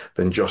more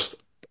than just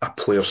a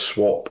player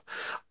swap?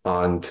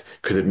 And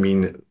could it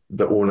mean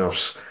the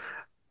owners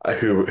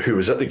who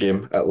was at the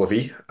game at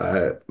Livy,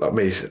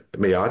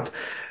 may add,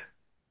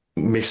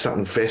 may start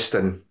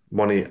investing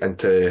money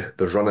into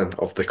the running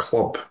of the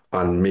club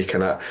and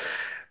making it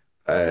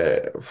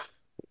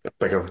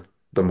bigger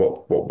than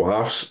what we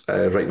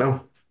have right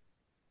now?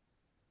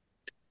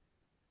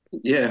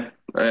 Yeah,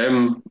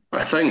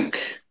 I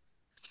think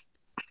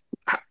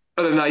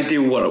in an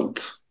ideal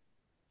world,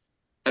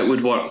 it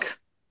would work.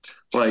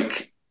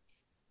 Like,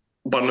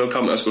 Burnley will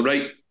come to us, go,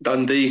 right,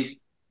 Dundee,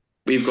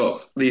 we've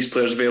got these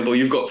players available,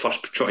 you've got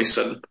first choice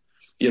and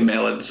your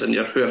Melons and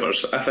your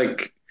whoever's, I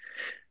think.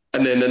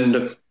 And then in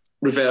the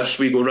reverse,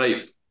 we go,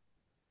 right,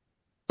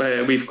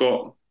 we've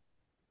got a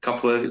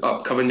couple of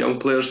upcoming young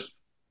players,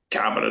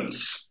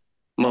 Camerons,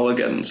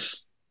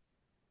 Mulligans,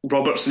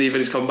 Robertson even,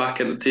 he's come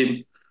back in the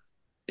team.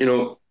 You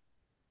know,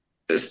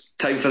 it's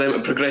time for them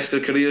to progress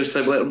their careers,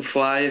 time to let them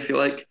fly, if you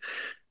like.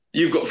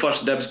 You've got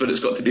first dibs, but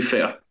it's got to be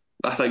fair.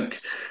 I think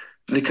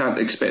they can't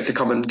expect to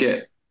come and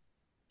get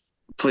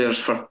players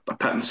for a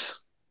pittance.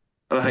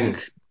 And I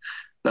think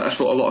that's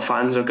what a lot of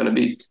fans are going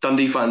to be.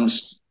 Dundee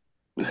fans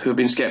who have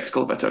been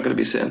sceptical about it are going to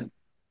be saying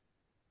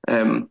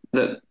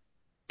that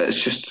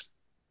it's just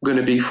going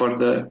to be for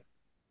the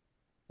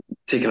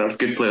taking our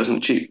good players on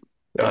the cheap.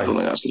 I don't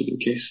think that's going to be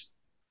the case.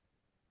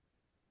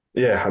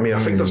 Yeah, I mean, I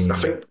think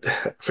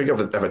if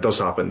it does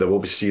happen, they will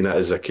be seeing it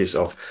as a case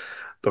of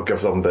they'll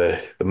give them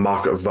the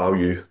market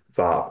value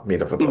that, I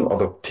mean, if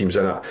other teams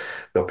in it,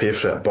 they'll pay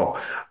for it.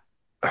 But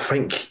I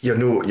think,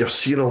 you're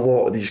seeing a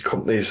lot of these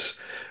companies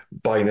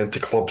buying into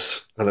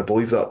clubs, and I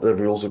believe that the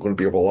rules are going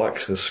to be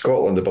relaxed in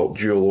Scotland about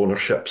dual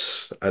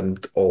ownerships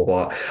and all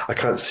that. I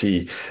can't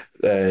see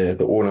the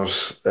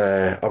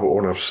other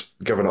owners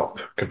giving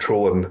up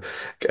control and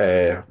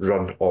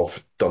run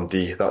of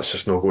Dundee. That's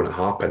just not going to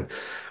happen.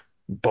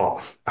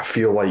 But I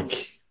feel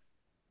like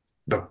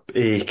the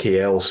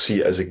AKL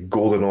see it as a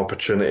golden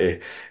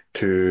opportunity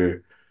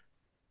to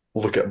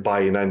look at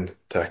buying in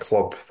to a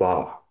club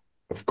that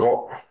have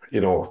got,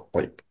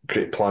 like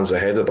great plans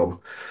ahead of them.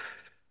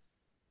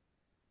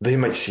 They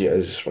might see it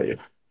as, right, if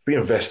we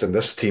invest in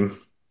this team,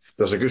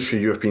 there's a good few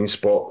European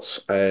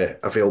spots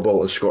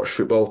available in Scottish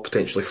football,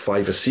 potentially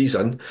 5 a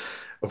season.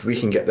 If we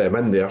can get them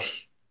in there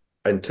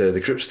into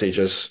the group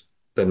stages,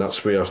 then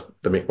that's where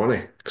they make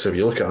money. Because if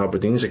you look at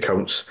Aberdeen's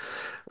accounts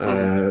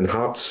and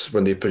Hearts,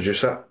 when they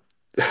produce it,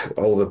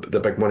 all the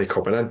big money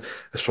coming in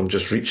is from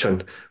just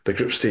reaching the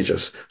group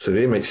stages. So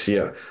they might see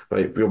it,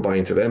 right, we'll buy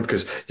into them,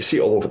 because you see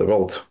it all over the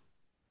world.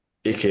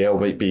 AKL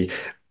might be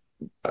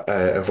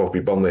involved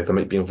with Burnley, they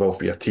might be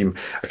involved with a team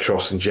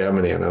across in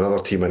Germany and another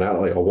team in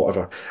Italy or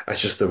whatever.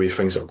 It's just the way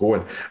things are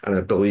going. And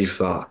I believe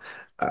that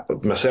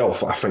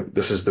myself, I think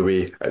this is the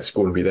way it's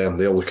going to be them.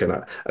 They're looking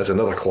at as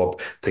another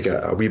club to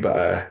get a wee bit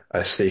of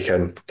a stake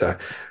in, to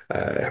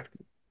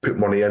put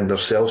money in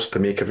themselves to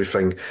make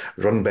everything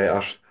run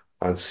better,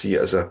 and see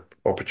it as an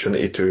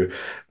opportunity to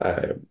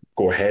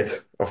go ahead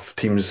of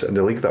teams in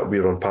the league that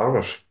we're on par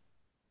with.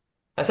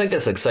 I think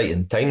it's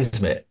exciting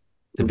times, mate,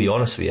 to be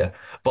honest with you.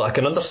 But I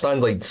can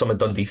understand, like, some of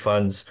Dundee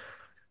fans'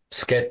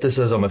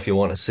 scepticism, if you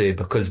want to say,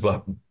 because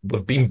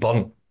we've been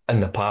burnt in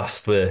the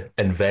past with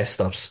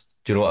investors.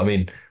 Do you know what I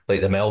mean?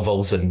 Like the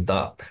Melvilles and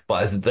that.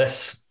 But as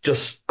this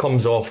just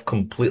comes off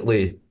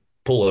completely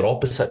polar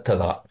opposite to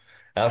that.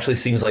 It actually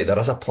seems like there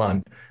is a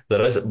plan.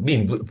 There is. I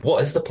mean,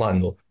 what is the plan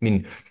though? I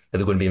mean, are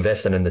they going to be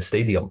investing in the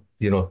stadium?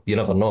 You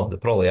never know. They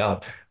probably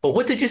are. But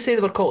what did you say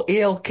they were called?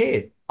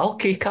 ALK?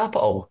 Alki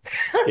Capital.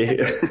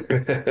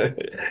 ALK.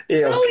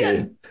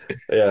 Brilliant.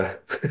 Yeah.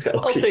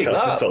 I'll take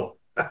Capital.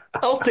 that.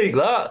 I'll take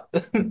that.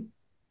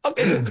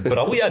 Okay,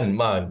 brilliant,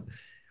 man.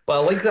 But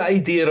I like the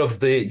idea of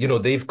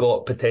they've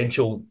got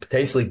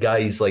potentially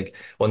guys like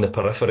on the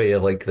periphery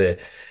of like the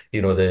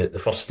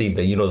first team,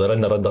 but they're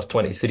in their under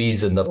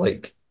 23s and they're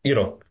like,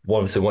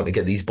 obviously want to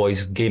get these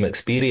boys game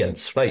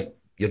experience, right?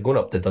 You're going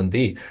up to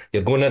Dundee.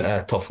 You're going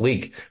into a tough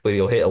league where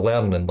you'll hate to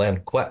learn and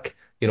learn quick.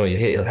 You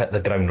hate to hit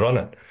the ground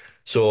running.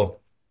 So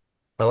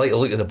I like to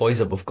look at the boys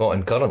that we've got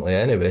in currently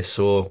anyway.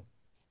 So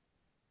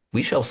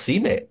we shall see,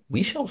 mate.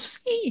 We shall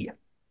see.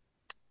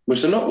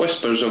 Was there not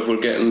whispers of we're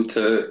getting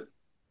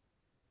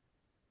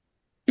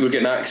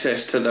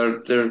access to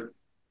their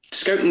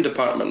scouting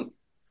department,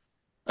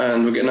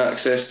 and we're getting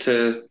access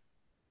to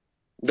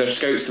their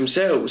scouts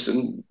themselves,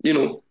 and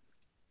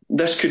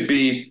this could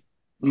be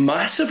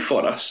massive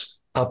for us.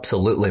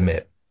 Absolutely,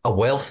 mate. A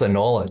wealth of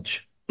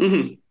knowledge.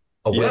 Mm-hmm.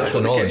 That's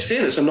what they kept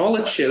saying. It's a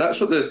knowledge share. That's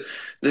what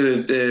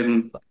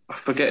the I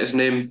forget his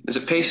name. Is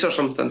it Pace or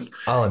something?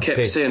 Alan kept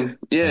Pace. saying.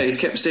 Yeah, he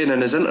kept saying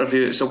in his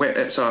interview it's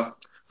a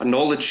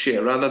knowledge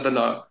share rather than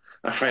a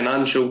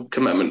financial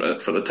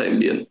commitment for the time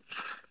being.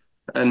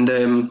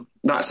 And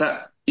that's it.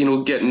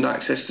 Getting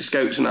access to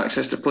scouts and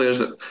access to players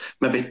that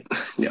maybe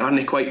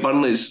aren't quite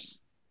Burnley's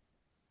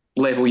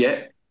level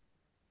yet.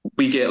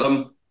 We get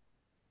them,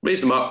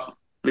 raise them up,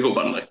 they go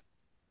Burnley.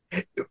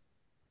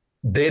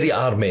 There you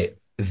are, mate.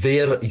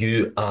 There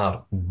you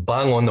are.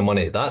 Bang on the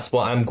money. That's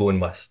what I'm going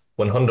with.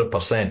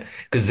 100%.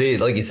 Because they,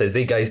 like he says,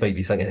 they guys might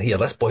be thinking, here,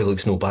 this boy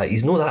looks no bad.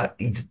 He's no that.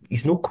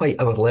 He's not quite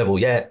our level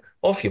yet.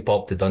 Off you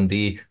pop to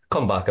Dundee,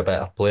 come back a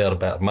better player,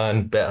 better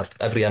man, better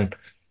everything.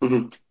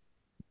 Mm-hmm.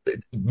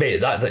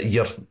 Mate, that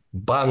you're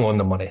bang on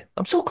the money.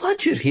 I'm so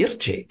glad you're here,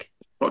 Jake.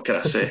 What can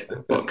I say?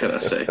 What can I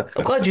say?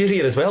 I'm glad you're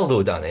here as well,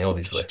 though, Danny,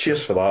 obviously.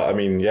 Cheers for that. I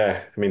mean,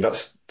 yeah. I mean,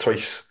 that's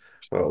twice.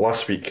 Well,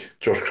 last week,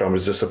 Josh Cram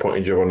was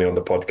disappointed you weren't on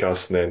the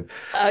podcast, and then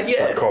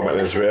that comment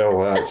as well.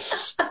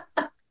 That's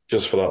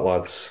just for that,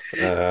 lads.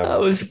 That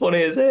was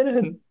funny as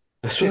anything.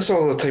 So that's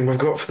all the time we've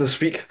got for this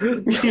week.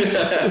 We'll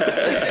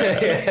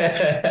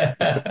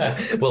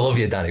love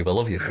you, Danny. We'll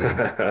love you.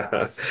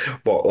 But,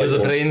 You're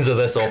the brains of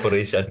this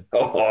operation.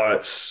 Oh,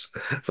 it's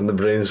from the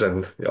brains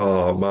and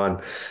oh man,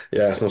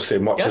 yeah, it's not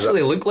saying much. You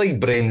actually look like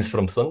Brains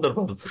from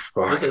Thunderbirds.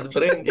 Was it the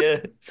brain?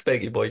 Yeah,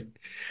 Specky boy.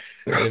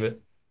 Anyway.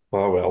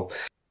 Oh well.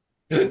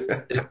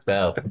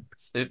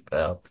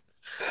 Superb.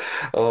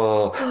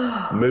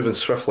 Oh, moving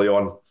swiftly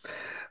on.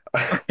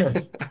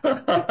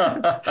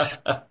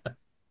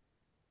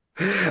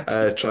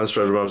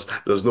 Transfer rumours.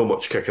 There's no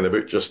much kicking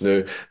about just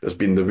now. There's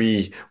been the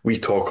wee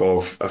talk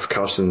of if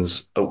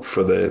Carson's out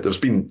for the. There's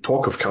been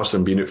talk of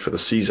Carson being out for the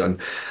season,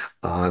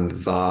 and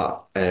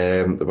that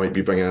they might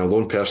be bringing a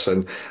lone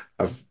person.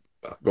 I've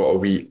got a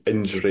wee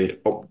injury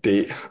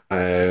update.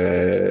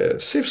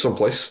 Save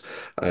someplace.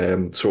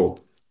 So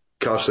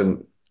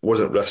Carson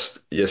wasn't risked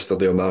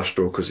yesterday on the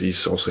Astro because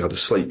he's also had a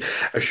slight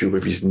issue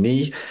with his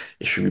knee.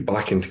 He should be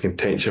back into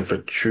contention for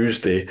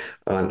Tuesday,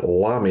 and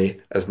Lammy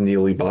is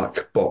nearly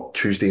back, but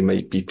Tuesday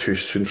might be too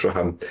soon for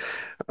him.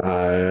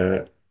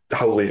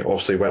 Howley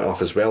obviously went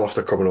off as well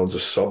after coming on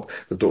as sub.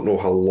 They don't know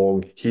how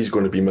long he's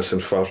going to be missing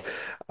for.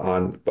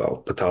 And,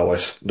 well,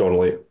 Patalis,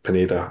 Donnelly,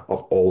 Pineda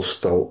are all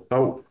still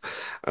out.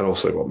 And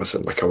also we're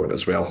missing McCowan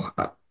as well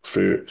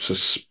through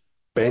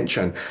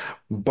suspension.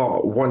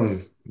 But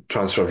one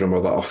transfer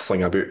rumour that I'll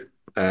fling about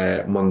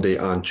Monday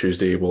and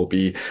Tuesday will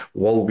be,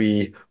 will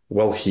they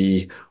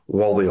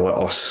let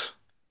us,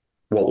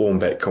 will Owen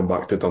Beck come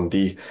back to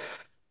Dundee?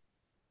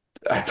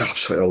 I'd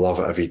absolutely love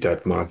it if he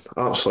did, man.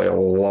 Absolutely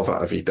love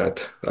it if he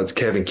did. As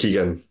Kevin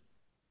Keegan,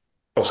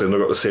 obviously not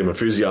got the same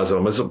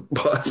enthusiasm as him,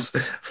 but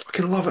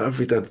fucking love it if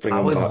he did bring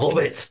him back. Love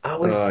it. I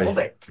would love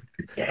it.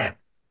 Yeah.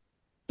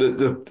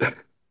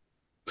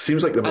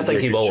 Seems like I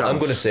think he will. I'm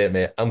going to say it,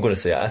 mate. I'm going to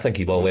say it. I think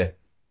he will,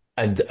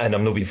 And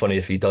I'm not being funny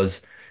if he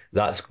does.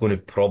 That's going to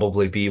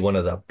probably be one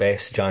of the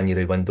best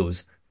January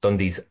windows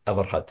Dundee's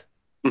ever had.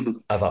 Mm-hmm.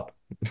 Ever.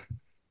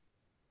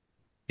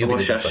 I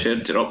wish I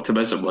shared your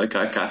optimism. Like,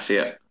 I can't see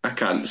it. I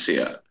can't see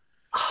it.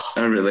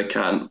 I really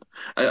can't.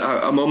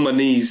 I'm on my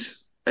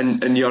knees,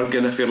 and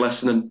Jurgen, if you're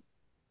listening,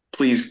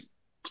 please.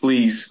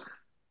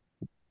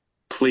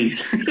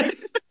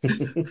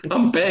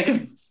 I'm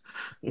begging.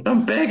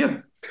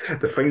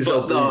 The things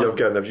they'll do,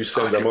 Jurgen, if you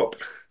send them up.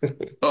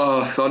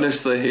 Oh,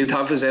 honestly, he'd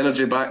have his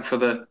energy back for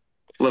the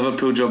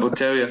Liverpool job, I'll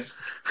tell you.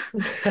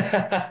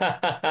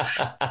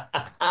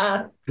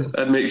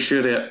 I'd make sure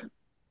of it.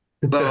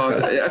 No,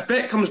 if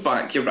Beck comes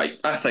back, you're right.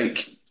 I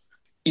think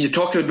you're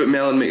talking about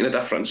Mellon making a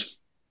difference.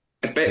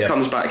 If Beck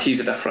comes back, he's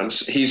a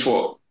difference. He's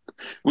what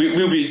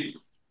we'll be.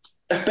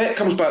 If Beck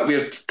comes back,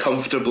 we're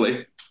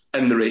comfortably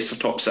in the race for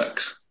top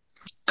six.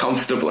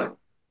 Comfortably.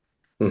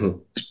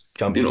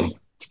 Mm-hmm. You know,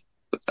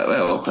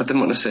 well, I didn't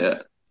want to say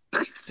it.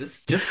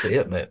 Just say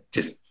it, mate.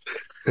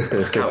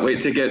 I can't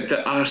wait to get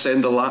the arse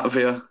end of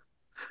Latvia.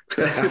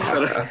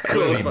 It's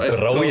going to be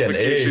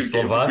brilliant,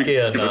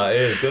 Slovakia and that,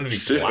 it's going to be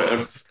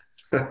super.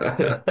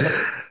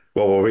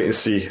 Well, we'll wait and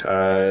see.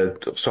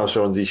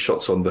 Transfer on these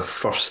shots on the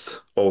 1st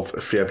of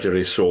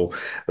February, so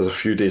there's a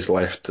few days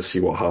left to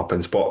see what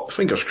happens. But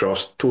fingers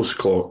crossed, toes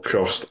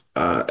crossed,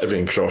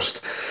 everything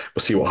crossed.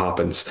 We'll see what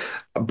happens.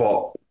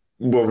 But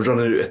we're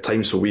running out of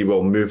time, so we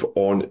will move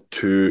on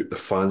to the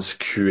fans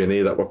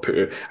Q&A that were put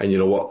out. And you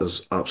know what?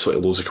 There's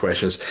absolutely loads of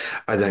questions.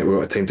 I think we've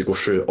got time to go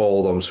through all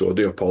of them, so I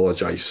do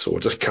apologise. So we'll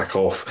just kick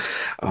off.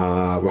 We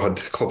had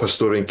Clip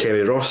Historian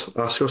Kenny Ross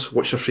ask us,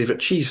 what's your favourite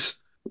cheese?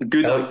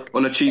 Good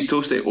on a cheese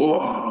toasty.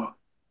 Oh,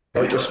 I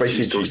like my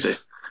spicy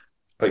cheese.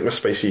 I like my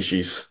spicy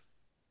cheese.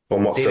 Or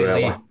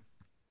mozzarella.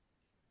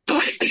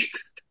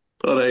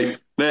 All right,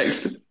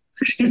 next.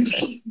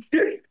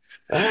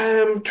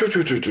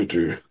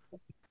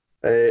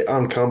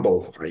 Aaron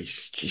Campbell,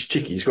 he's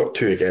cheeky, he's got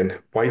two again.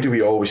 Why do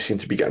we always seem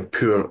to be getting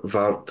poor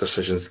VAR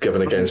decisions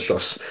given against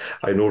us?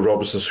 I know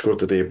Robinson scored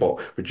today, but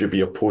would you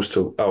be opposed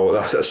to...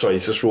 Oh, sorry,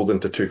 he's just rolled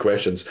into two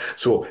questions.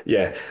 So,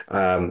 yeah,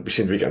 we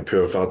seem to be getting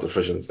poor VAR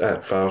decisions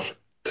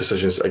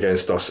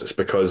against us. It's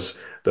because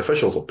the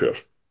officials are poor.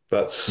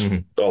 That's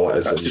all it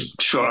is. That's the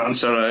short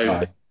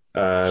answer.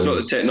 It's not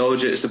the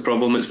technology, it's the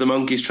problem. It's the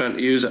monkeys trying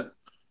to use it.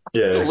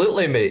 Yeah.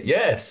 Absolutely, mate,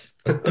 yes.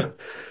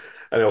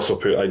 And I also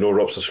put, I know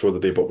Robson scored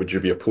today, but would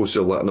you be opposed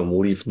to letting him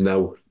leave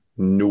now?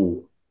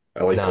 No.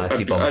 I like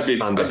him.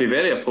 I'd be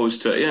very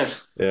opposed to it,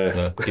 yes.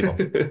 Yeah. Keep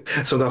on.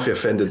 So now if you're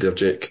offended there,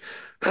 Jake.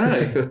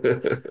 Aye.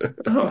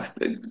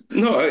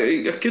 No,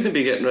 I couldn't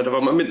be getting rid of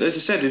him. I mean, as I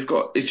said,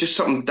 it's just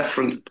something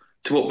different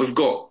to what we've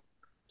got.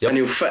 Yep. And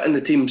he'll fit in the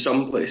team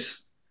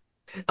someplace.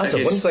 That's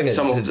the one against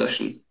some thing.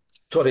 opposition.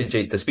 Sorry,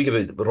 Jake, to speak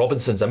about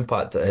Robinson's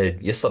impact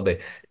yesterday,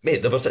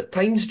 mate, there was at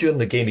times during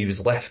the game he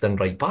was left and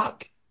right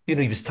back. You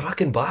know, he was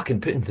tracking back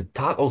and putting the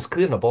tackles,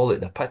 clearing the ball out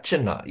the pitch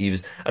and that.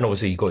 And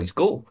obviously he got his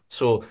goal.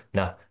 So,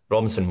 nah,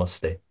 Robinson must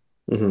stay.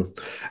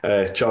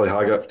 Charlie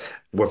Haggart,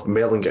 with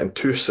Mellon getting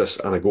 2 assists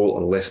and a goal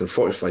in less than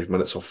 45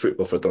 minutes of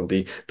football for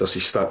Dundee, does he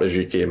start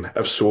every game?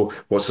 If so,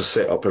 what's the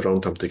setup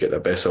around him to get the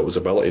best out of his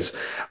abilities?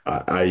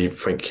 I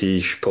think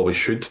he probably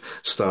should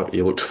start.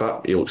 He looked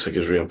fit, he looks like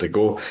he's ready to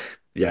go.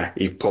 Yeah,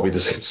 he probably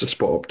deserves the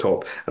spot up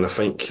top, and I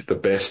think the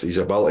best of his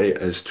ability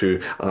is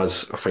to,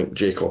 as I think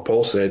Jake or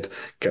Paul said,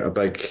 get a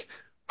big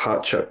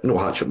no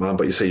hatchet man,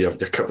 but you say your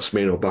Curtis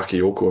Main or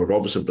Bakayoko or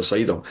Robinson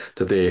beside him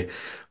to do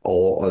a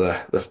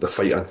lot of the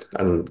fighting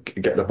and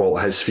get the ball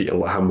at his feet and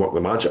let him work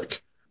the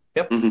magic.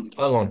 Yep, bang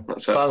on.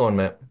 That's it. Bang on,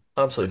 mate.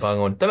 Absolutely bang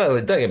on.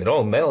 Don't get me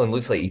wrong, Mellon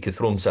looks like he could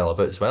throw himself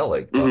about as well,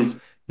 like, but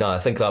I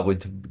think that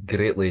would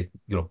greatly,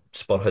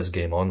 spur his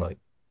game on, like.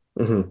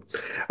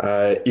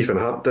 Ethan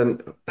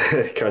Hampton,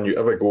 can you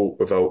ever go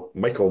without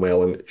Michael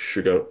Mellon,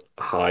 Sugar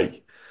High?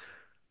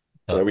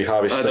 Are we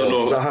Harry Styles? I don't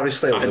know. Is that Harry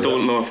Styles? I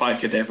don't know if I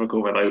could ever go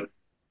without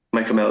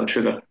Michael Mellon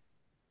Sugar.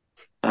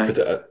 Put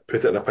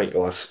it in a pint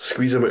glass.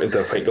 Squeeze him out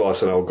into a pint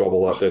glass and I'll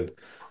gobble that in.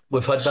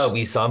 We've had that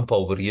wee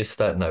sample. We're used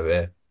to it now.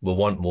 We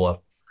want more.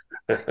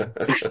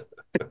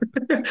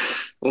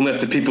 Only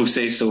if the people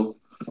say so.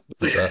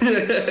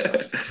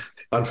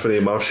 Anthony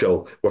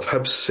Marshall, with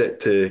Hibs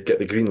set to get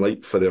the green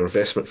light for their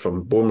investment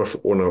from Bournemouth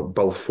owner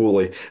Bill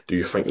Foley, do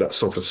you think that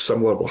something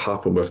similar will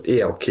happen with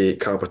ALK,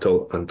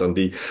 Capital and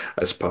Dundee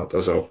as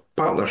a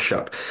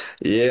partnership?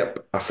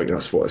 Yep, I think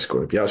that's what it's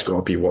going to be. That's got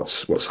to be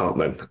what's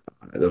happening.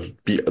 There'll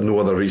be no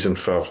other reason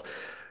for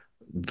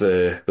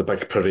the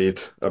big parade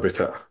about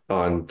it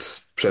and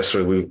press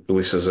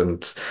releases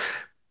and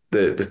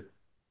the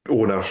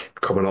owner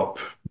coming up.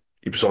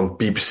 He was on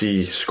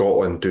BBC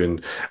Scotland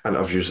doing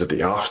interviews the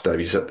day after.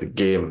 He's at the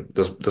game.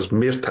 There's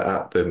more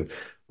to it than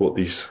what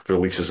these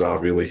releases are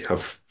really.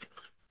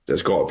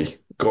 There's got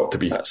to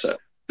be. That's it.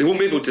 They won't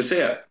be able to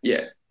say it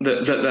yet.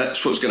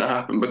 That's what's going to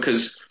happen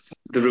because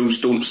the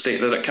rules don't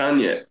state that it can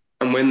yet.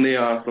 And when they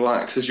are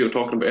relaxed, as you were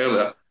talking about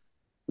earlier,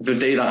 the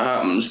day that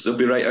happens, they'll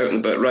be right out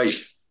and about. Right,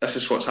 this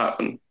is what's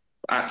happened.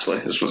 Actually,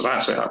 this is what's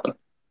actually happened.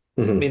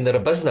 I mean, they're a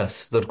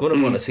business. They're going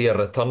to want to see a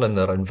return on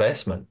their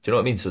investment. Do you know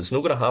what I mean? So it's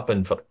not going to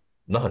happen for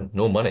nothing,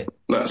 no money.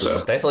 That's so it.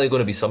 There's definitely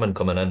going to be someone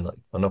coming in, like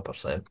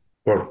 100%.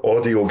 Our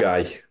audio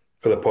guy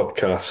for the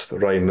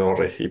podcast, Ryan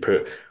Norrie, he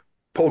put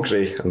Paul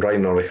Gray and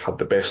Ryan Norrie had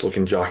the best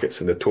looking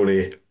jackets in the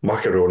Tony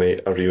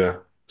Macaroni Arena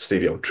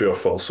Stadium. True or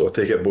false? So I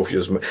take it both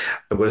of you.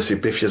 I'm going to say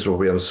both of you were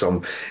wearing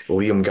some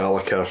Liam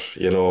Gallagher,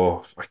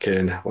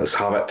 fucking let's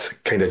have it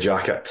kind of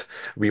jacket.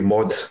 We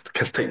mod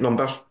type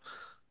number.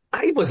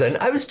 I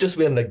was just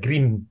wearing a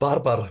green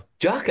Barber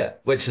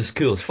jacket, which is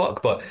cool as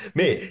fuck. But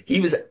mate,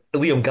 he was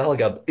Liam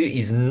Gallagher.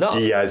 He's nut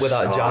with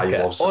that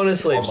jacket.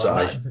 Honestly,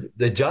 man,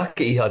 the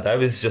jacket he had, I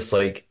was just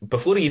like,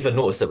 before he even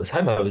noticed it was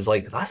him, I was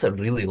like, that's a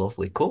really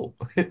lovely coat.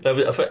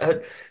 I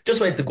just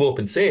went to go up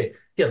and say,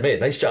 here, mate,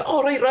 nice jacket.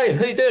 Oh, right, Ryan,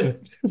 how you doing?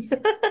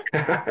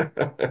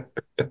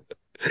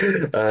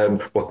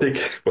 We'll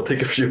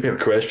take a few more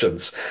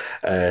questions.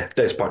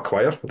 Des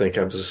Choir, I think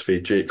this is for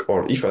Jake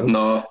or Ethan.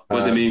 No,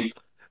 wasn't me.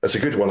 It's a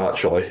good one,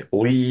 actually.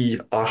 Lee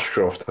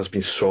Ashcroft has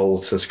been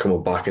solid since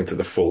coming back into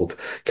the fold.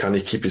 Can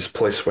he keep his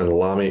place when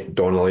Lamie,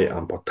 Donnelly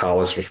and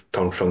Portalis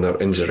return from their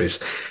injuries?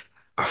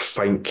 I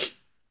think,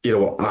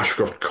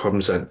 Ashcroft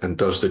comes in and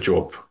does the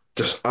job.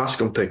 Just ask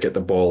him to get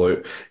the ball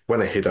out,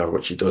 win a header,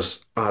 which he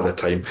does at the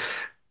time.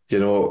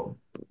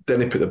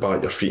 Then he put the ball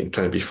at your feet and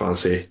try to be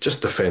fancy.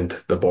 Just defend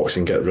the box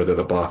and get rid of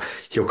the ball.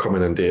 He'll come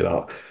in and do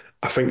that.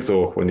 I think,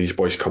 though, when these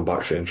boys come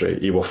back from injury,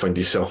 he will find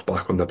himself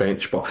back on the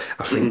bench. But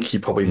I think he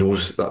probably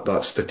knows that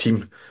that's the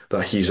team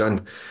that he's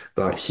in,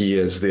 that he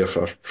is there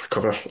for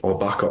cover or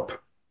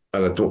backup.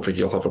 And I don't think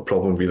he'll have a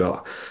problem with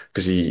that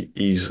because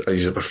he's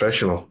a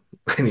professional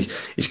and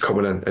he's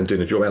coming in and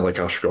doing a job. I like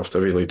Ashcroft, I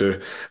really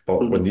do.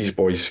 But when these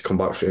boys come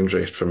back from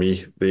injury, for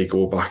me, they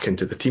go back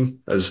into the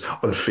team. As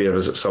unfair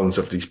as it sounds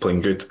if he's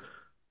playing good.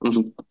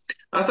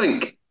 I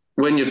think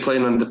when you're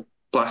playing on the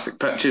plastic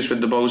pitches with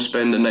the ball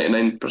spending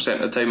 99%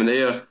 of the time in the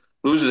air,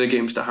 those are the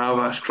games to have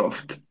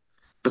Ashcroft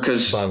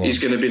because he's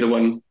going to be the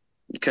one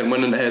kind of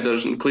winning the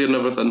headers and clearing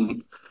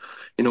everything.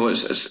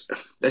 It's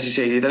as you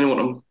say, you didn't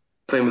want him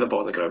playing with the ball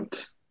on the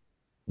ground.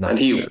 No. And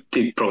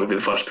he'd probably be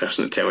the first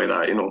person to tell you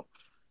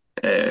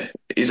that,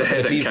 he's a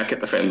head and kick at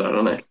defender,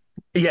 isn't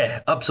he?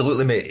 Yeah,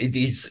 absolutely, mate.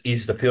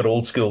 He's the pure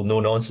old school, no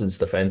nonsense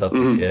defender.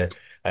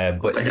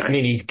 But I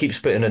mean, he keeps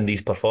putting in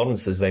these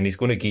performances, then he's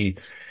going to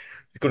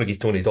give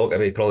Tony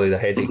Dockery probably the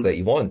headache that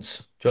he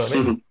wants. Do you know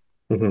what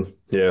I mean?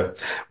 Yeah.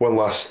 One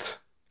last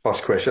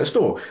question. It's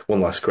no one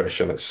last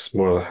question. It's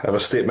more of a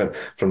statement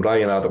from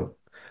Ryan Adam.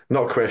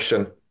 Not a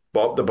question,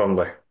 but up the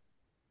Burnley.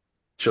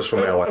 Just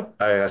from earlier.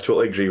 I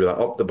totally agree with that.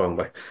 Up the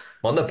Burnley.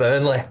 On the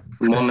Burnley.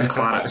 On the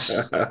Clarets.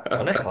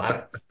 On the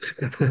Clarets.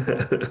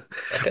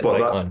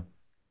 But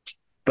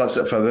That's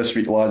it for this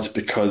week, lads,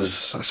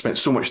 because I spent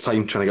so much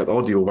time trying to get the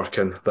audio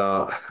working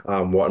that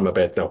I'm wanting my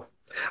bed now.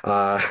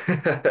 Uh,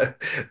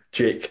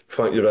 Jake,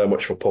 thank you very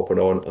much for popping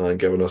on and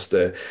giving us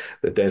the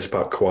Dens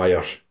Park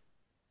Choir,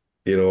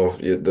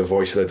 the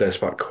voice of the Dens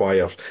Park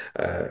Choir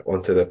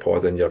onto the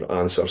pod and your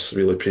answers.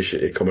 Really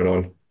appreciate you coming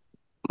on.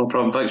 No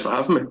problem. Thanks for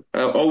having me.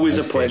 Always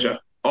a pleasure.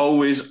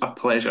 Always a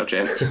pleasure,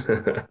 gents.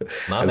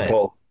 And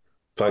Paul,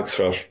 thanks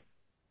for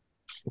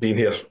being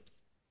here.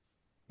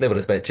 Never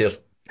respect. Cheers.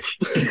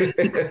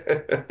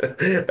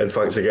 And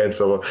thanks again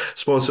for our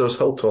sponsors,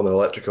 Hillton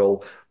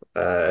Electrical,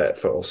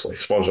 for obviously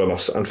sponsoring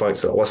us, and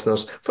thanks to the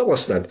listeners for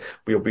listening.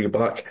 We'll be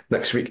back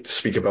next week to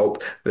speak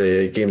about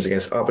the games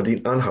against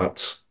Aberdeen and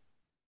Hearts.